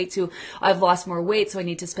equate to, I've lost more weight, so I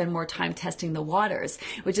need to spend more time testing the waters,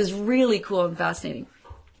 which is really cool and fascinating.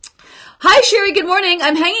 Hi, Sherry. Good morning.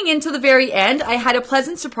 I'm hanging in till the very end. I had a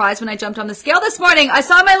pleasant surprise when I jumped on the scale this morning. I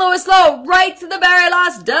saw my lowest low right to the very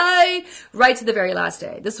last day. Right to the very last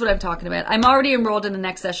day. This is what I'm talking about. I'm already enrolled in the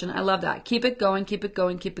next session. I love that. Keep it going, keep it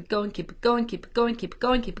going, keep it going, keep it going, keep it going, keep it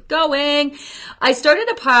going, keep it going. I started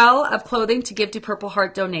a pile of clothing to give to Purple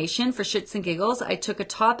Heart donation for shits and giggles. I took a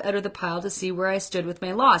top out of the pile to see where I stood with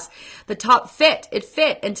my loss. The top fit. It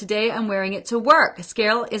fit. And today I'm wearing it to work.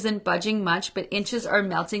 Scale isn't budging much, but inches are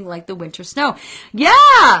melting like the winter snow.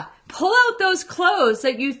 Yeah, pull out those clothes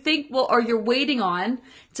that you think or you're waiting on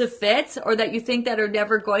to fit, or that you think that are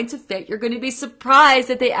never going to fit. You're going to be surprised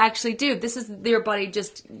that they actually do. This is your body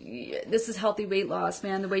this is healthy weight loss,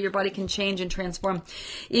 man. The way your body can change and transform,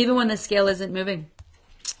 even when the scale isn't moving.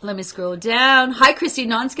 Let me scroll down. Hi, Christy,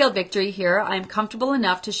 non-scale victory here. I'm comfortable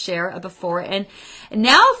enough to share a before and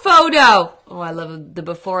now photo. Oh, I love the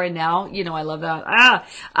before and now. I love that.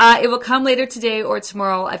 It will come later today or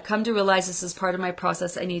tomorrow. I've come to realize this is part of my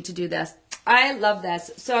process. I need to do this. I love this.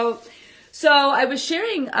 So I was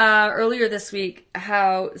sharing earlier this week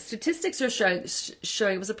how statistics are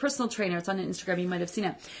showing. It was a personal trainer. It's on Instagram. You might have seen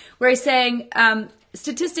it. Where he's saying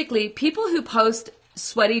statistically, people who post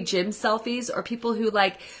sweaty gym selfies, or people who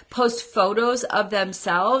post photos of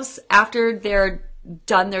themselves after they're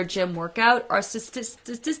done their gym workout, are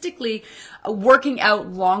statistically working out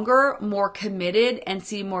longer, more committed, and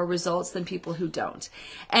see more results than people who don't.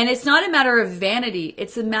 And it's not a matter of vanity.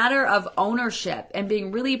 It's a matter of ownership and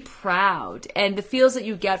being really proud, and the feels that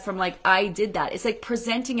you get from I did that. It's like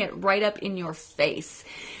presenting it right up in your face.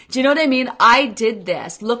 Do you know what I mean? I did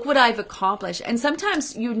this. Look what I've accomplished. And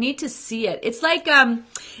sometimes you need to see it. It's like,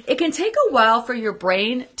 it can take a while for your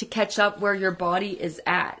brain to catch up where your body is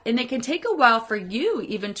at. And it can take a while for you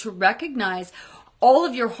even to recognize all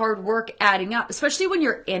of your hard work adding up, especially when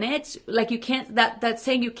you're in it. You can't, that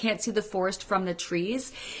saying, you can't see the forest from the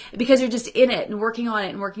trees, because you're just in it and working on it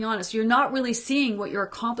and working on it. So you're not really seeing what you're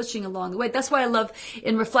accomplishing along the way. That's why I love,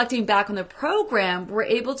 in reflecting back on the program, we're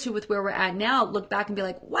able to, with where we're at now, look back and be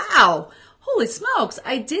like, wow, holy smokes,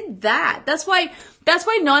 I did that. That's why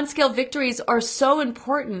non-scale victories are so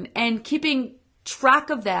important, and keeping track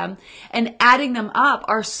of them and adding them up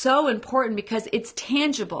are so important, because it's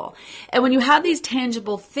tangible. And when you have these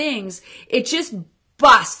tangible things, it just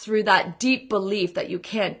busts through that deep belief that you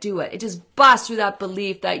can't do it. It just busts through that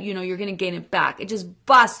belief that, you know, you're going to gain it back. It just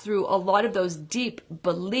busts through a lot of those deep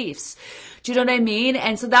beliefs. Do you know what I mean?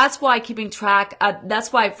 And so that's why keeping track,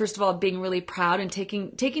 that's why, first of all, being really proud and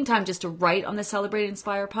taking time just to write on the Celebrate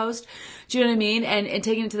Inspire post. Do you know what I mean? And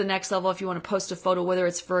taking it to the next level if you want to post a photo, whether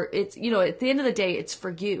it's you know, at the end of the day, it's for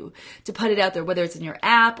you to put it out there, whether it's in your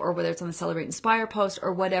app or whether it's on the Celebrate Inspire post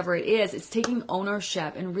or whatever it is. It's taking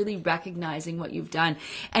ownership and really recognizing what you've done.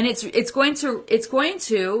 And it's going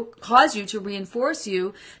to cause you to reinforce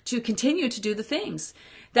you to continue to do the things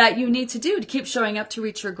that you need to do to keep showing up to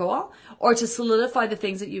reach your goal, or to solidify the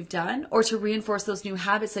things that you've done, or to reinforce those new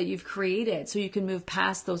habits that you've created so you can move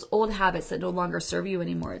past those old habits that no longer serve you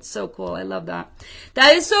anymore. It's so cool. I love that.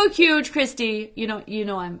 That is so huge, Christy. You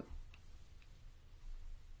know I'm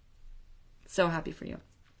so happy for you.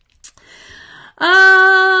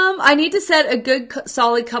 I need to set a good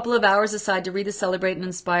solid couple of hours aside to read the Celebrate and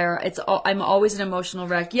Inspire. I'm always an emotional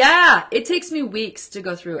wreck. Yeah, it takes me weeks to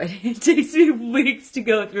go through it. It takes me weeks to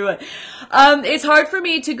go through it. It's hard for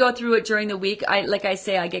me to go through it during the week. Like I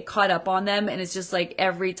say, I get caught up on them, and it's just like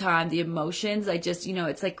every time the emotions, I just, you know,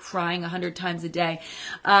 it's like crying 100 times a day.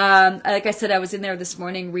 Like I said, I was in there this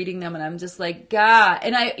morning reading them, and I'm just like, God.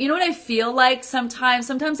 And you know what I feel like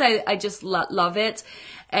sometimes I just love it.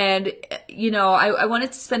 And, you know, I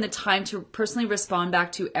wanted to spend the time to personally respond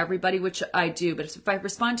back to everybody, which I do. But if I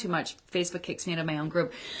respond too much, Facebook kicks me out of my own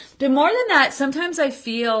group. But more than that, sometimes I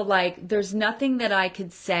feel like there's nothing that I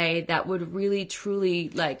could say that would really, truly,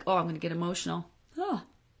 like, oh, I'm going to get emotional. Oh.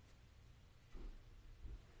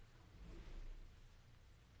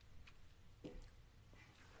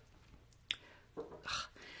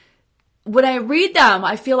 When I read them,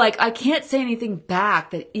 I feel like I can't say anything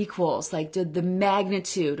back that equals like the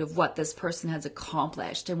magnitude of what this person has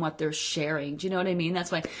accomplished and what they're sharing. Do you know what I mean?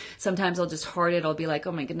 That's why sometimes I'll just heart it. I'll be like,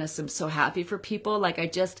 oh my goodness, I'm so happy for people. Like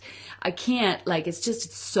I can't, like,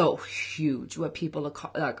 it's so huge what people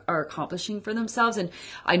are accomplishing for themselves. And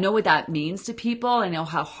I know what that means to people. I know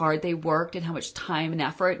how hard they worked and how much time and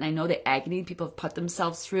effort. And I know the agony people have put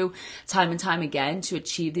themselves through time and time again to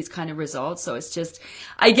achieve these kind of results. So it's just,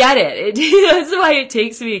 I get it. That's why it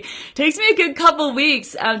takes me a good couple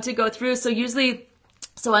weeks to go through.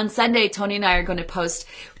 So on Sunday, Tony and I are going to post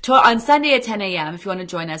on Sunday at 10 a.m. If you want to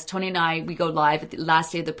join us, Tony and I, we go live at the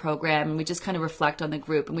last day of the program, and we just kind of reflect on the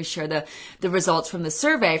group, and we share the results from the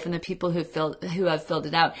survey from the people who have filled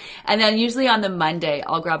it out. And then usually on the Monday,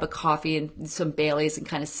 I'll grab a coffee and some Baileys and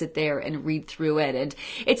kind of sit there and read through it. And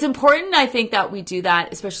it's important, I think, that we do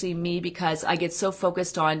that, especially me, because I get so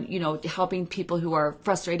focused on, you know, helping people who are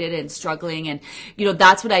frustrated and struggling. And, you know,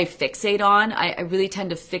 that's what I fixate on. I really tend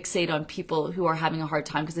to fixate on people who are having a hard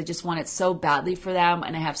time because I just want it so badly for them.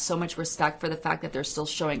 And I have so much respect for the fact that they're still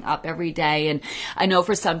showing up every day. And I know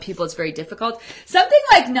for some people it's very difficult. Something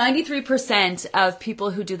like 93% of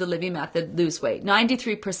people who do the Living Method lose weight.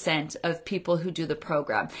 93% of people who do the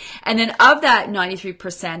program. And then of that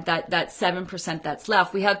 93%, that 7% that's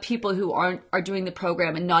left, we have people who are doing the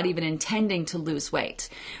program and not even intending to lose weight,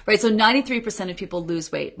 right? So 93% of people lose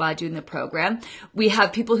weight by doing the program. We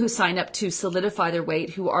have people who sign up to solidify their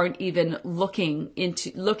weight who aren't even looking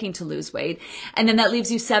to lose weight. And then that leaves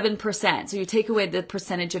you 7%. So you take away the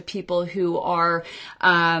percentage of people who are,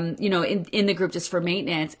 you know, in the group just for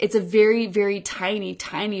maintenance. It's a very, very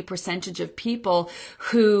tiny percentage of people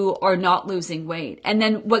who are not losing weight. And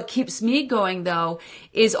then what keeps me going, though,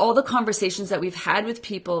 is all the conversations that we've had with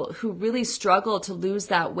people who really struggle to lose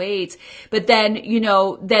that weight. But then, you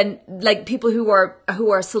know, like people who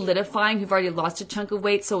are solidifying, who've already lost a chunk of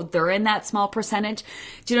weight, so they're in that small percentage.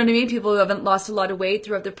 Do you know what I mean? People who haven't lost a lot of weight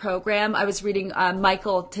throughout the program. I was reading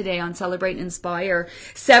Michael today on Celebrate and Inspire,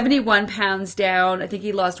 71 pounds down. I think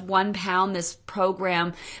he lost 1 pound this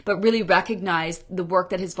program, but really recognized the work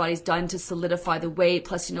that his body's done to solidify the weight,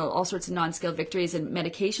 plus, you know, all sorts of non-scale victories and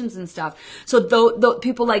medications and stuff. So though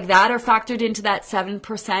people like that are factored into that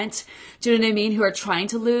 7%, do you know what I mean, who are trying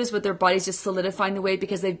to lose, but their body's just solidifying the weight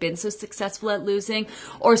because they've been so successful at losing.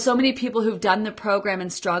 Or so many people who've done the program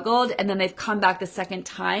and struggled, and then they've come back the second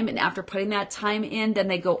time, and after putting that time in, then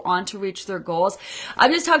they go on to reach their goals.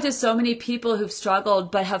 I've just talked to so many people who've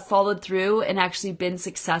struggled but have followed through and actually been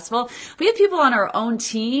successful. We have people on our own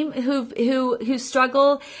team who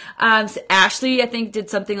struggle. Ashley, I think, did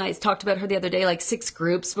something like, talked about her the other day, like 6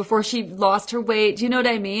 groups before she lost her weight. Do you know what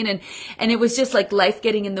I mean? And it was just like life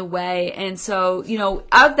getting in the way. And so, you know,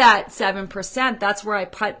 of that 7%, that's where I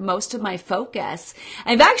put most of my focus.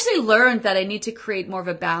 I've actually learned that I need to create more of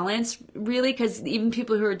a balance, really, because even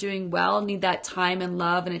people who are doing well need that time and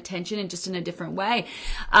love and attention, and just in a different way.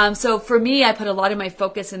 So for me, I put a lot of my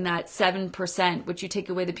focus in that 7%, which you take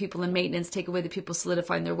away the people in maintenance, take away the people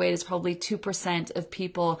solidifying their weight, is probably 2% of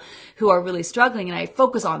people who are really struggling. And I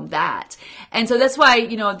focus on that. And so that's why,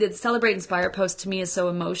 the Celebrate Inspire post to me is so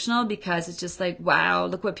emotional, because it's just like, wow,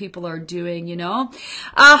 look what people are doing,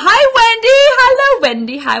 Hi, Wendy. Hello,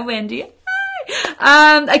 Wendy. Hi, Wendy.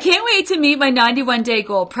 I can't wait to meet my 91-day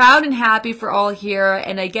goal. Proud and happy for all here,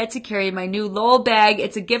 and I get to carry my new Lowell bag.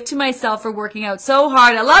 It's a gift to myself for working out so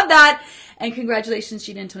hard. I love that. And congratulations,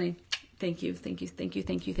 Gina and Tony. Thank you.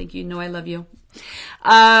 You know I love you.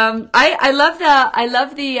 I love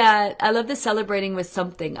the celebrating with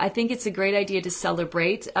something. I think it's a great idea to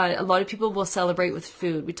celebrate. A lot of people will celebrate with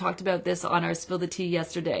food. We talked about this on our Spill the Tea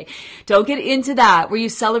yesterday. Don't get into that where you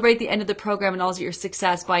celebrate the end of the program and all your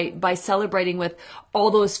success by celebrating with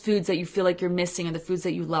all those foods that you feel like you're missing and the foods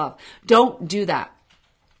that you love. Don't do that.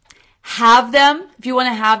 Have them. If you want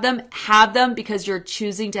to have them because you're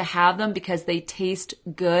choosing to have them because they taste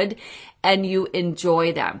good and you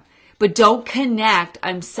enjoy them. But don't connect,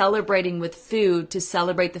 I'm celebrating with food, to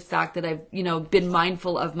celebrate the fact that I've, been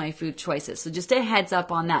mindful of my food choices. So just a heads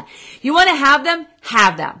up on that. You want to have them?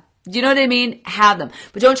 Have them. Do you know what I mean? Have them.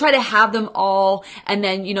 But don't try to have them all and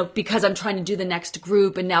then, because I'm trying to do the next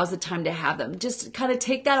group and now's the time to have them. Just kind of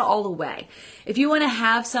take that all away. If you want to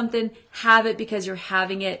have something, have it because you're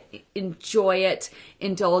having it, enjoy it,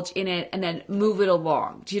 indulge in it, and then move it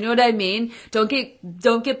along. Do you know what I mean? Don't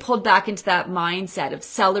get pulled back into that mindset of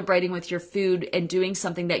celebrating with your food and doing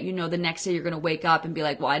something that the next day you're going to wake up and be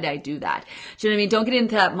like, why did I do that? Do you know what I mean? Don't get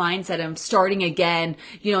into that mindset of starting again,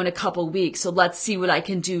 in a couple weeks. So let's see what I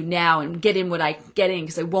can do now and get in what I get in,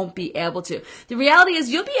 because I won't be able to. The reality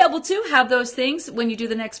is you'll be able to have those things when you do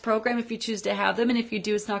the next program if you choose to have them. And if you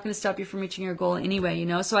do, it's not going to stop you from reaching your goal anyway,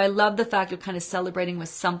 So I love the fact of kind of celebrating with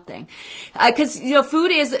something. Because,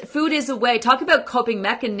 food is a way. Talk about coping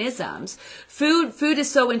mechanisms. Food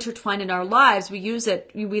is so intertwined in our lives. We use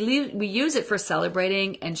it for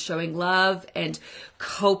celebrating and showing love and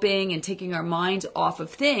coping and taking our mind off of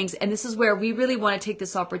things. And this is where we really want to take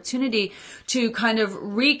this opportunity to kind of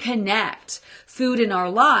reconnect food in our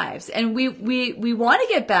lives. And we want to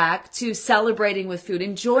get back to celebrating with food,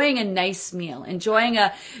 enjoying a nice meal, enjoying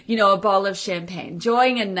a bottle of champagne,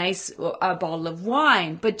 enjoying a nice bottle of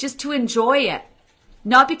wine, but just to enjoy it.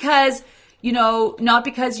 Not because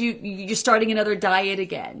you're starting another diet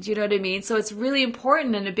again. Do you know what I mean? So it's really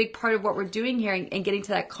important, and a big part of what we're doing here and getting to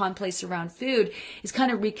that calm place around food is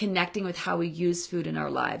kind of reconnecting with how we use food in our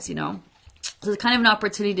lives, So it's kind of an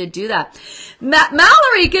opportunity to do that.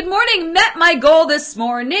 Mallory, good morning. Met my goal this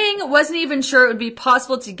morning. Wasn't even sure it would be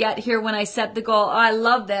possible to get here when I set the goal. Oh, I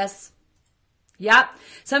love this. Yep.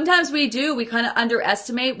 Sometimes we kind of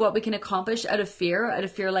underestimate what we can accomplish out of fear,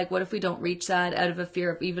 like, what if we don't reach that? Out of a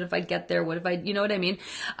fear of, even if I get there, what if you know what I mean?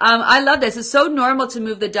 I love this. It's so normal to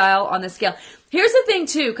move the dial on the scale. Here's the thing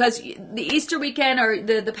too, because the Easter weekend or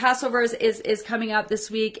the Passover is coming up this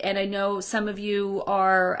week. And I know some of you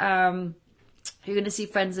are, you're going to see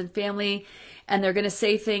friends and family and they're going to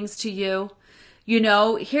say things to you.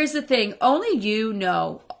 Here's the thing. Only you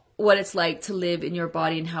know what it's like to live in your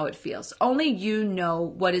body and how it feels. Only you know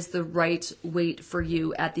what is the right weight for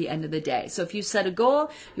you at the end of the day. So if you set a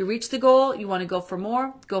goal, you reach the goal, you want to go for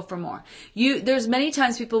more, go for more. There's many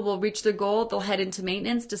times people will reach their goal, they'll head into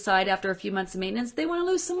maintenance, decide after a few months of maintenance, they want to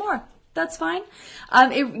lose some more. That's fine.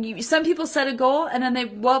 Some people set a goal and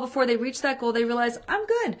then before they reach that goal, they realize, I'm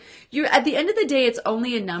good. At the end of the day, it's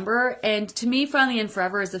only a number. And to me, finally and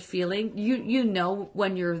forever is a feeling. You know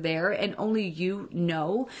when you're there, and only you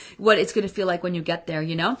know what it's going to feel like when you get there,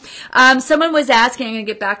 Someone was asking, I'm going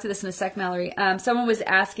to get back to this in a sec, Mallory. Someone was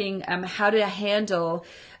asking, how to handle,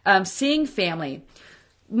 seeing family.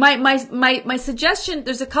 My suggestion,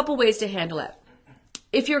 there's a couple ways to handle it.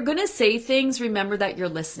 If you're going to say things, remember that you're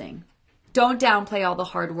listening. Don't downplay all the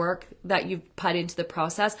hard work that you've put into the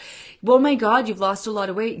process. Oh my God, you've lost a lot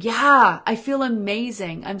of weight. Yeah, I feel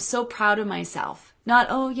amazing. I'm so proud of myself. Not,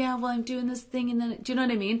 oh yeah, well, I'm doing this thing. And then, do you know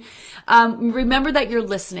what I mean? Remember that you're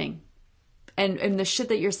listening. And the shit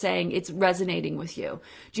that you're saying, it's resonating with you.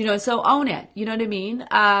 So own it. You know what I mean?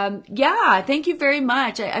 Yeah, thank you very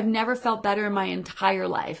much. I've never felt better in my entire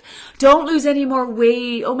life. Don't lose any more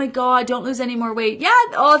weight. Oh my God, don't lose any more weight. Yeah,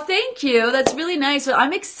 oh, thank you. That's really nice. So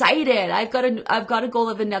I'm excited. I've got a goal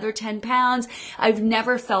of another 10 pounds. I've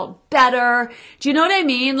never felt better. Do you know what I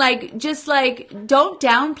mean? Don't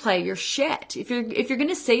downplay your shit. If you're going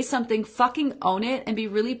to say something, fucking own it and be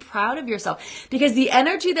really proud of yourself, because the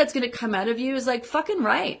energy that's going to come out of you is like, fucking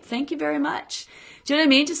right. Thank you very much. Do you know what I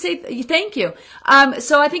mean? Just say thank you.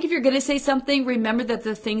 So I think if you're going to say something, remember that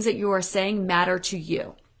the things that you are saying matter to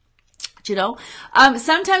you. Do you know?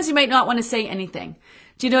 Sometimes you might not want to say anything.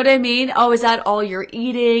 Do you know what I mean? Oh, is that all you're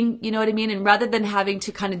eating? You know what I mean? And rather than having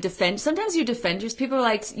to kind of defend, sometimes you defend yourself. People are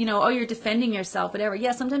like, oh, you're defending yourself, whatever.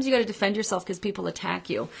 Yeah, sometimes you got to defend yourself because people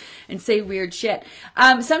attack you and say weird shit.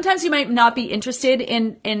 Sometimes you might not be interested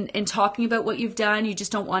in talking about what you've done. You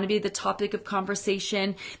just don't want to be the topic of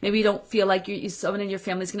conversation. Maybe you don't feel like someone in your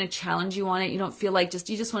family is going to challenge you on it. You don't feel like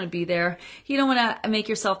you just want to be there. You don't want to make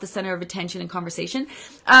yourself the center of attention in conversation.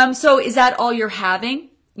 So is that all you're having?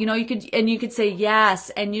 You could say yes.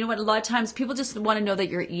 And you know what? A lot of times people just want to know that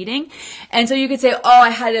you're eating. And so you could say, oh, I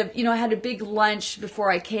had a big lunch before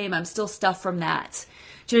I came. I'm still stuffed from that.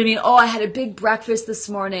 Do you know what I mean? Oh, I had a big breakfast this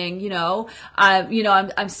morning,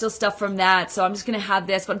 I'm still stuffed from that. So I'm just going to have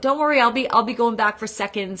this, but don't worry. I'll be going back for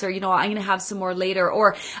seconds, or, I'm going to have some more later.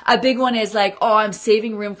 Or a big one is like, oh, I'm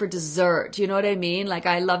saving room for dessert. You know what I mean? Like,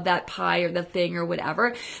 I love that pie or the thing or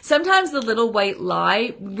whatever. Sometimes the little white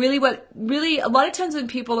lie, really a lot of times when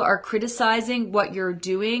people are criticizing what you're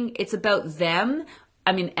doing, it's about them.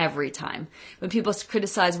 I mean, every time when people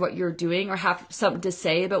criticize what you're doing or have something to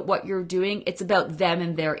say about what you're doing, it's about them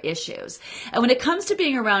and their issues. And when it comes to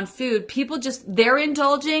being around food, people they're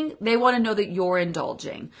indulging. They want to know that you're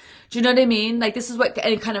indulging. Do you know what I mean? Like, this is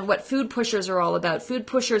what food pushers are all about.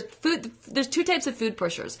 There's two types of food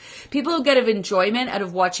pushers. People who get enjoyment out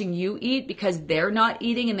of watching you eat because they're not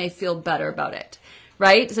eating and they feel better about it.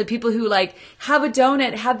 Right? So people who have a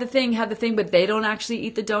donut, have the thing, but they don't actually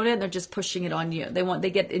eat the donut and they're just pushing it on you. They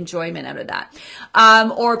get enjoyment out of that.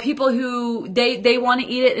 Or people who they want to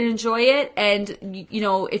eat it and enjoy it. And,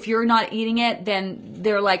 if you're not eating it, then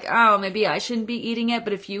they're like, oh, maybe I shouldn't be eating it.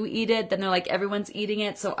 But if you eat it, then they're like, everyone's eating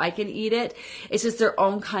it, so I can eat it. It's just their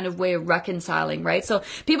own kind of way of reconciling, right? So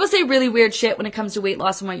people say really weird shit when it comes to weight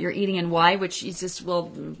loss and what you're eating and why, which is just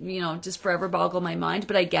just forever boggle my mind.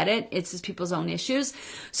 But I get it. It's just people's own issues.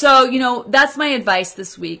 So, that's my advice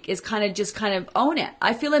this week is kind of own it.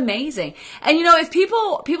 I feel amazing. And, if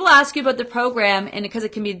people ask you about the program, and because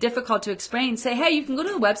it can be difficult to explain, say, hey, you can go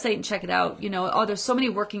to the website and check it out. Oh, there's so many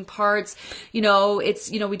working parts. We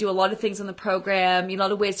do a lot of things on the program, a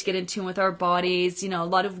lot of ways to get in tune with our bodies, a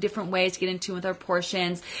lot of different ways to get in tune with our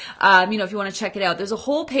portions. If you want to check it out, there's a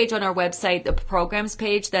whole page on our website, the programs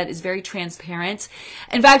page, that is very transparent.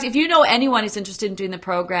 In fact, if you know anyone who's interested in doing the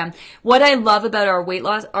program, what I love about our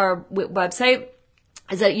website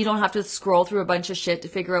is that you don't have to scroll through a bunch of shit to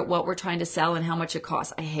figure out what we're trying to sell and how much it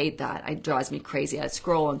costs. I hate that. It drives me crazy. I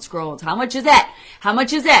scroll and scroll. How much is it? How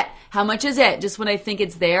much is it? How much is it? Just when I think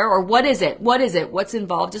it's there, or what is it? What is it? What's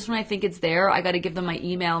involved? Just when I think it's there, I got to give them my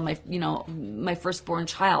email, my firstborn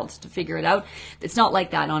child to figure it out. It's not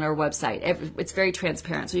like that on our website. It's very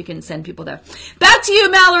transparent, so you can send people there. Back to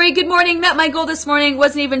you, Mallory. Good morning. Met my goal this morning.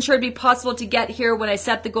 Wasn't even sure it'd be possible to get here when I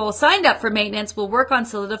set the goal. Signed up for maintenance. We'll work on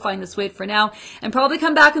solidifying this weight for now and probably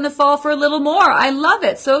come back in the fall for a little more. I love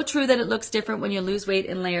it. So true that it looks different when you lose weight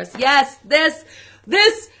in layers. Yes, this.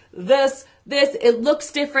 It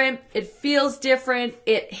looks different. It feels different.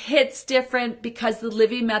 It hits different because the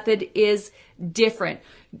Livy method is different.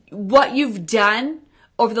 What you've done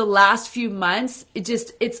over the last few months,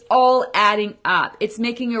 it's all adding up. It's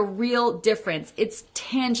making a real difference. It's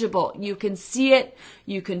tangible. You can see it.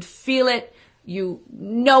 You can feel it. You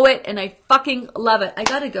know it, and I fucking love it. I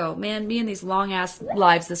gotta go. Man, me and these long-ass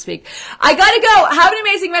lives this week. I gotta go. Have an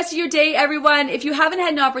amazing rest of your day, everyone. If you haven't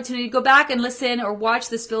had an opportunity, go back and listen or watch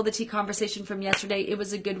the Spill the Tea conversation from yesterday. It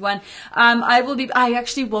was a good one. I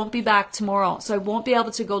actually won't be back tomorrow, so I won't be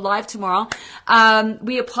able to go live tomorrow.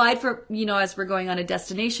 We applied for, as we're going on a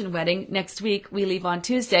destination wedding next week, we leave on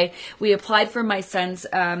Tuesday. We applied for my son's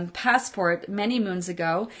passport many moons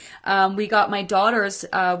ago. We got my daughter's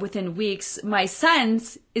within weeks. My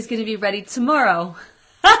son's is going to be ready tomorrow.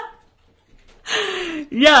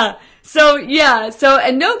 Yeah. So,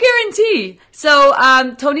 and no guarantee. So,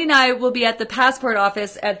 Tony and I will be at the passport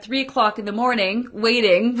office at 3:00 in the morning,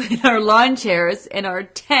 waiting with our lawn chairs and our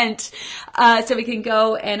tent, so we can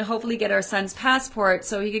go and hopefully get our son's passport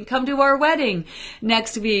so he can come to our wedding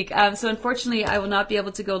next week. So unfortunately, I will not be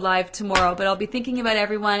able to go live tomorrow, but I'll be thinking about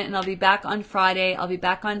everyone, and I'll be back on Friday. I'll be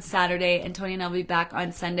back on Saturday, and Tony and I will be back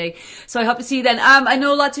on Sunday. So I hope to see you then. I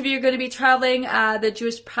know lots of you are going to be traveling. The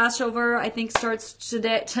Jewish Passover, I think, starts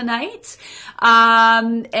tonight.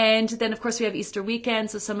 And then, of course, we have Easter weekend,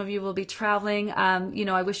 so some of you will be traveling.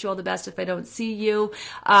 I wish you all the best if I don't see you.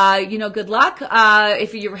 Good luck.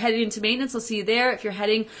 If you're heading into maintenance, I'll see you there. If you're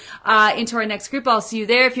heading into our next group, I'll see you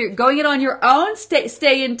there. If you're going it on your own,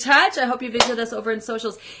 stay in touch. I hope you visit us over in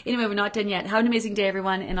socials. Anyway, we're not done yet. Have an amazing day,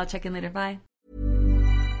 everyone, and I'll check in later. Bye.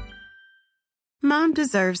 Mom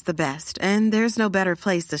deserves the best, and there's no better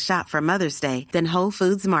place to shop for Mother's Day than Whole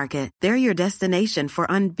Foods Market. They're your destination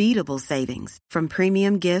for unbeatable savings, from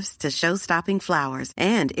premium gifts to show-stopping flowers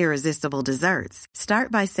and irresistible desserts.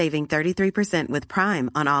 Start by saving 33% with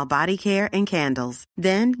Prime on all body care and candles.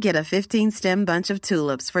 Then get a 15-stem bunch of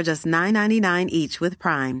tulips for just $9.99 each with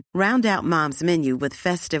Prime. Round out Mom's menu with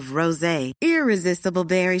festive rosé, irresistible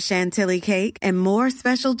berry chantilly cake, and more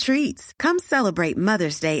special treats. Come celebrate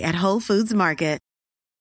Mother's Day at Whole Foods Market.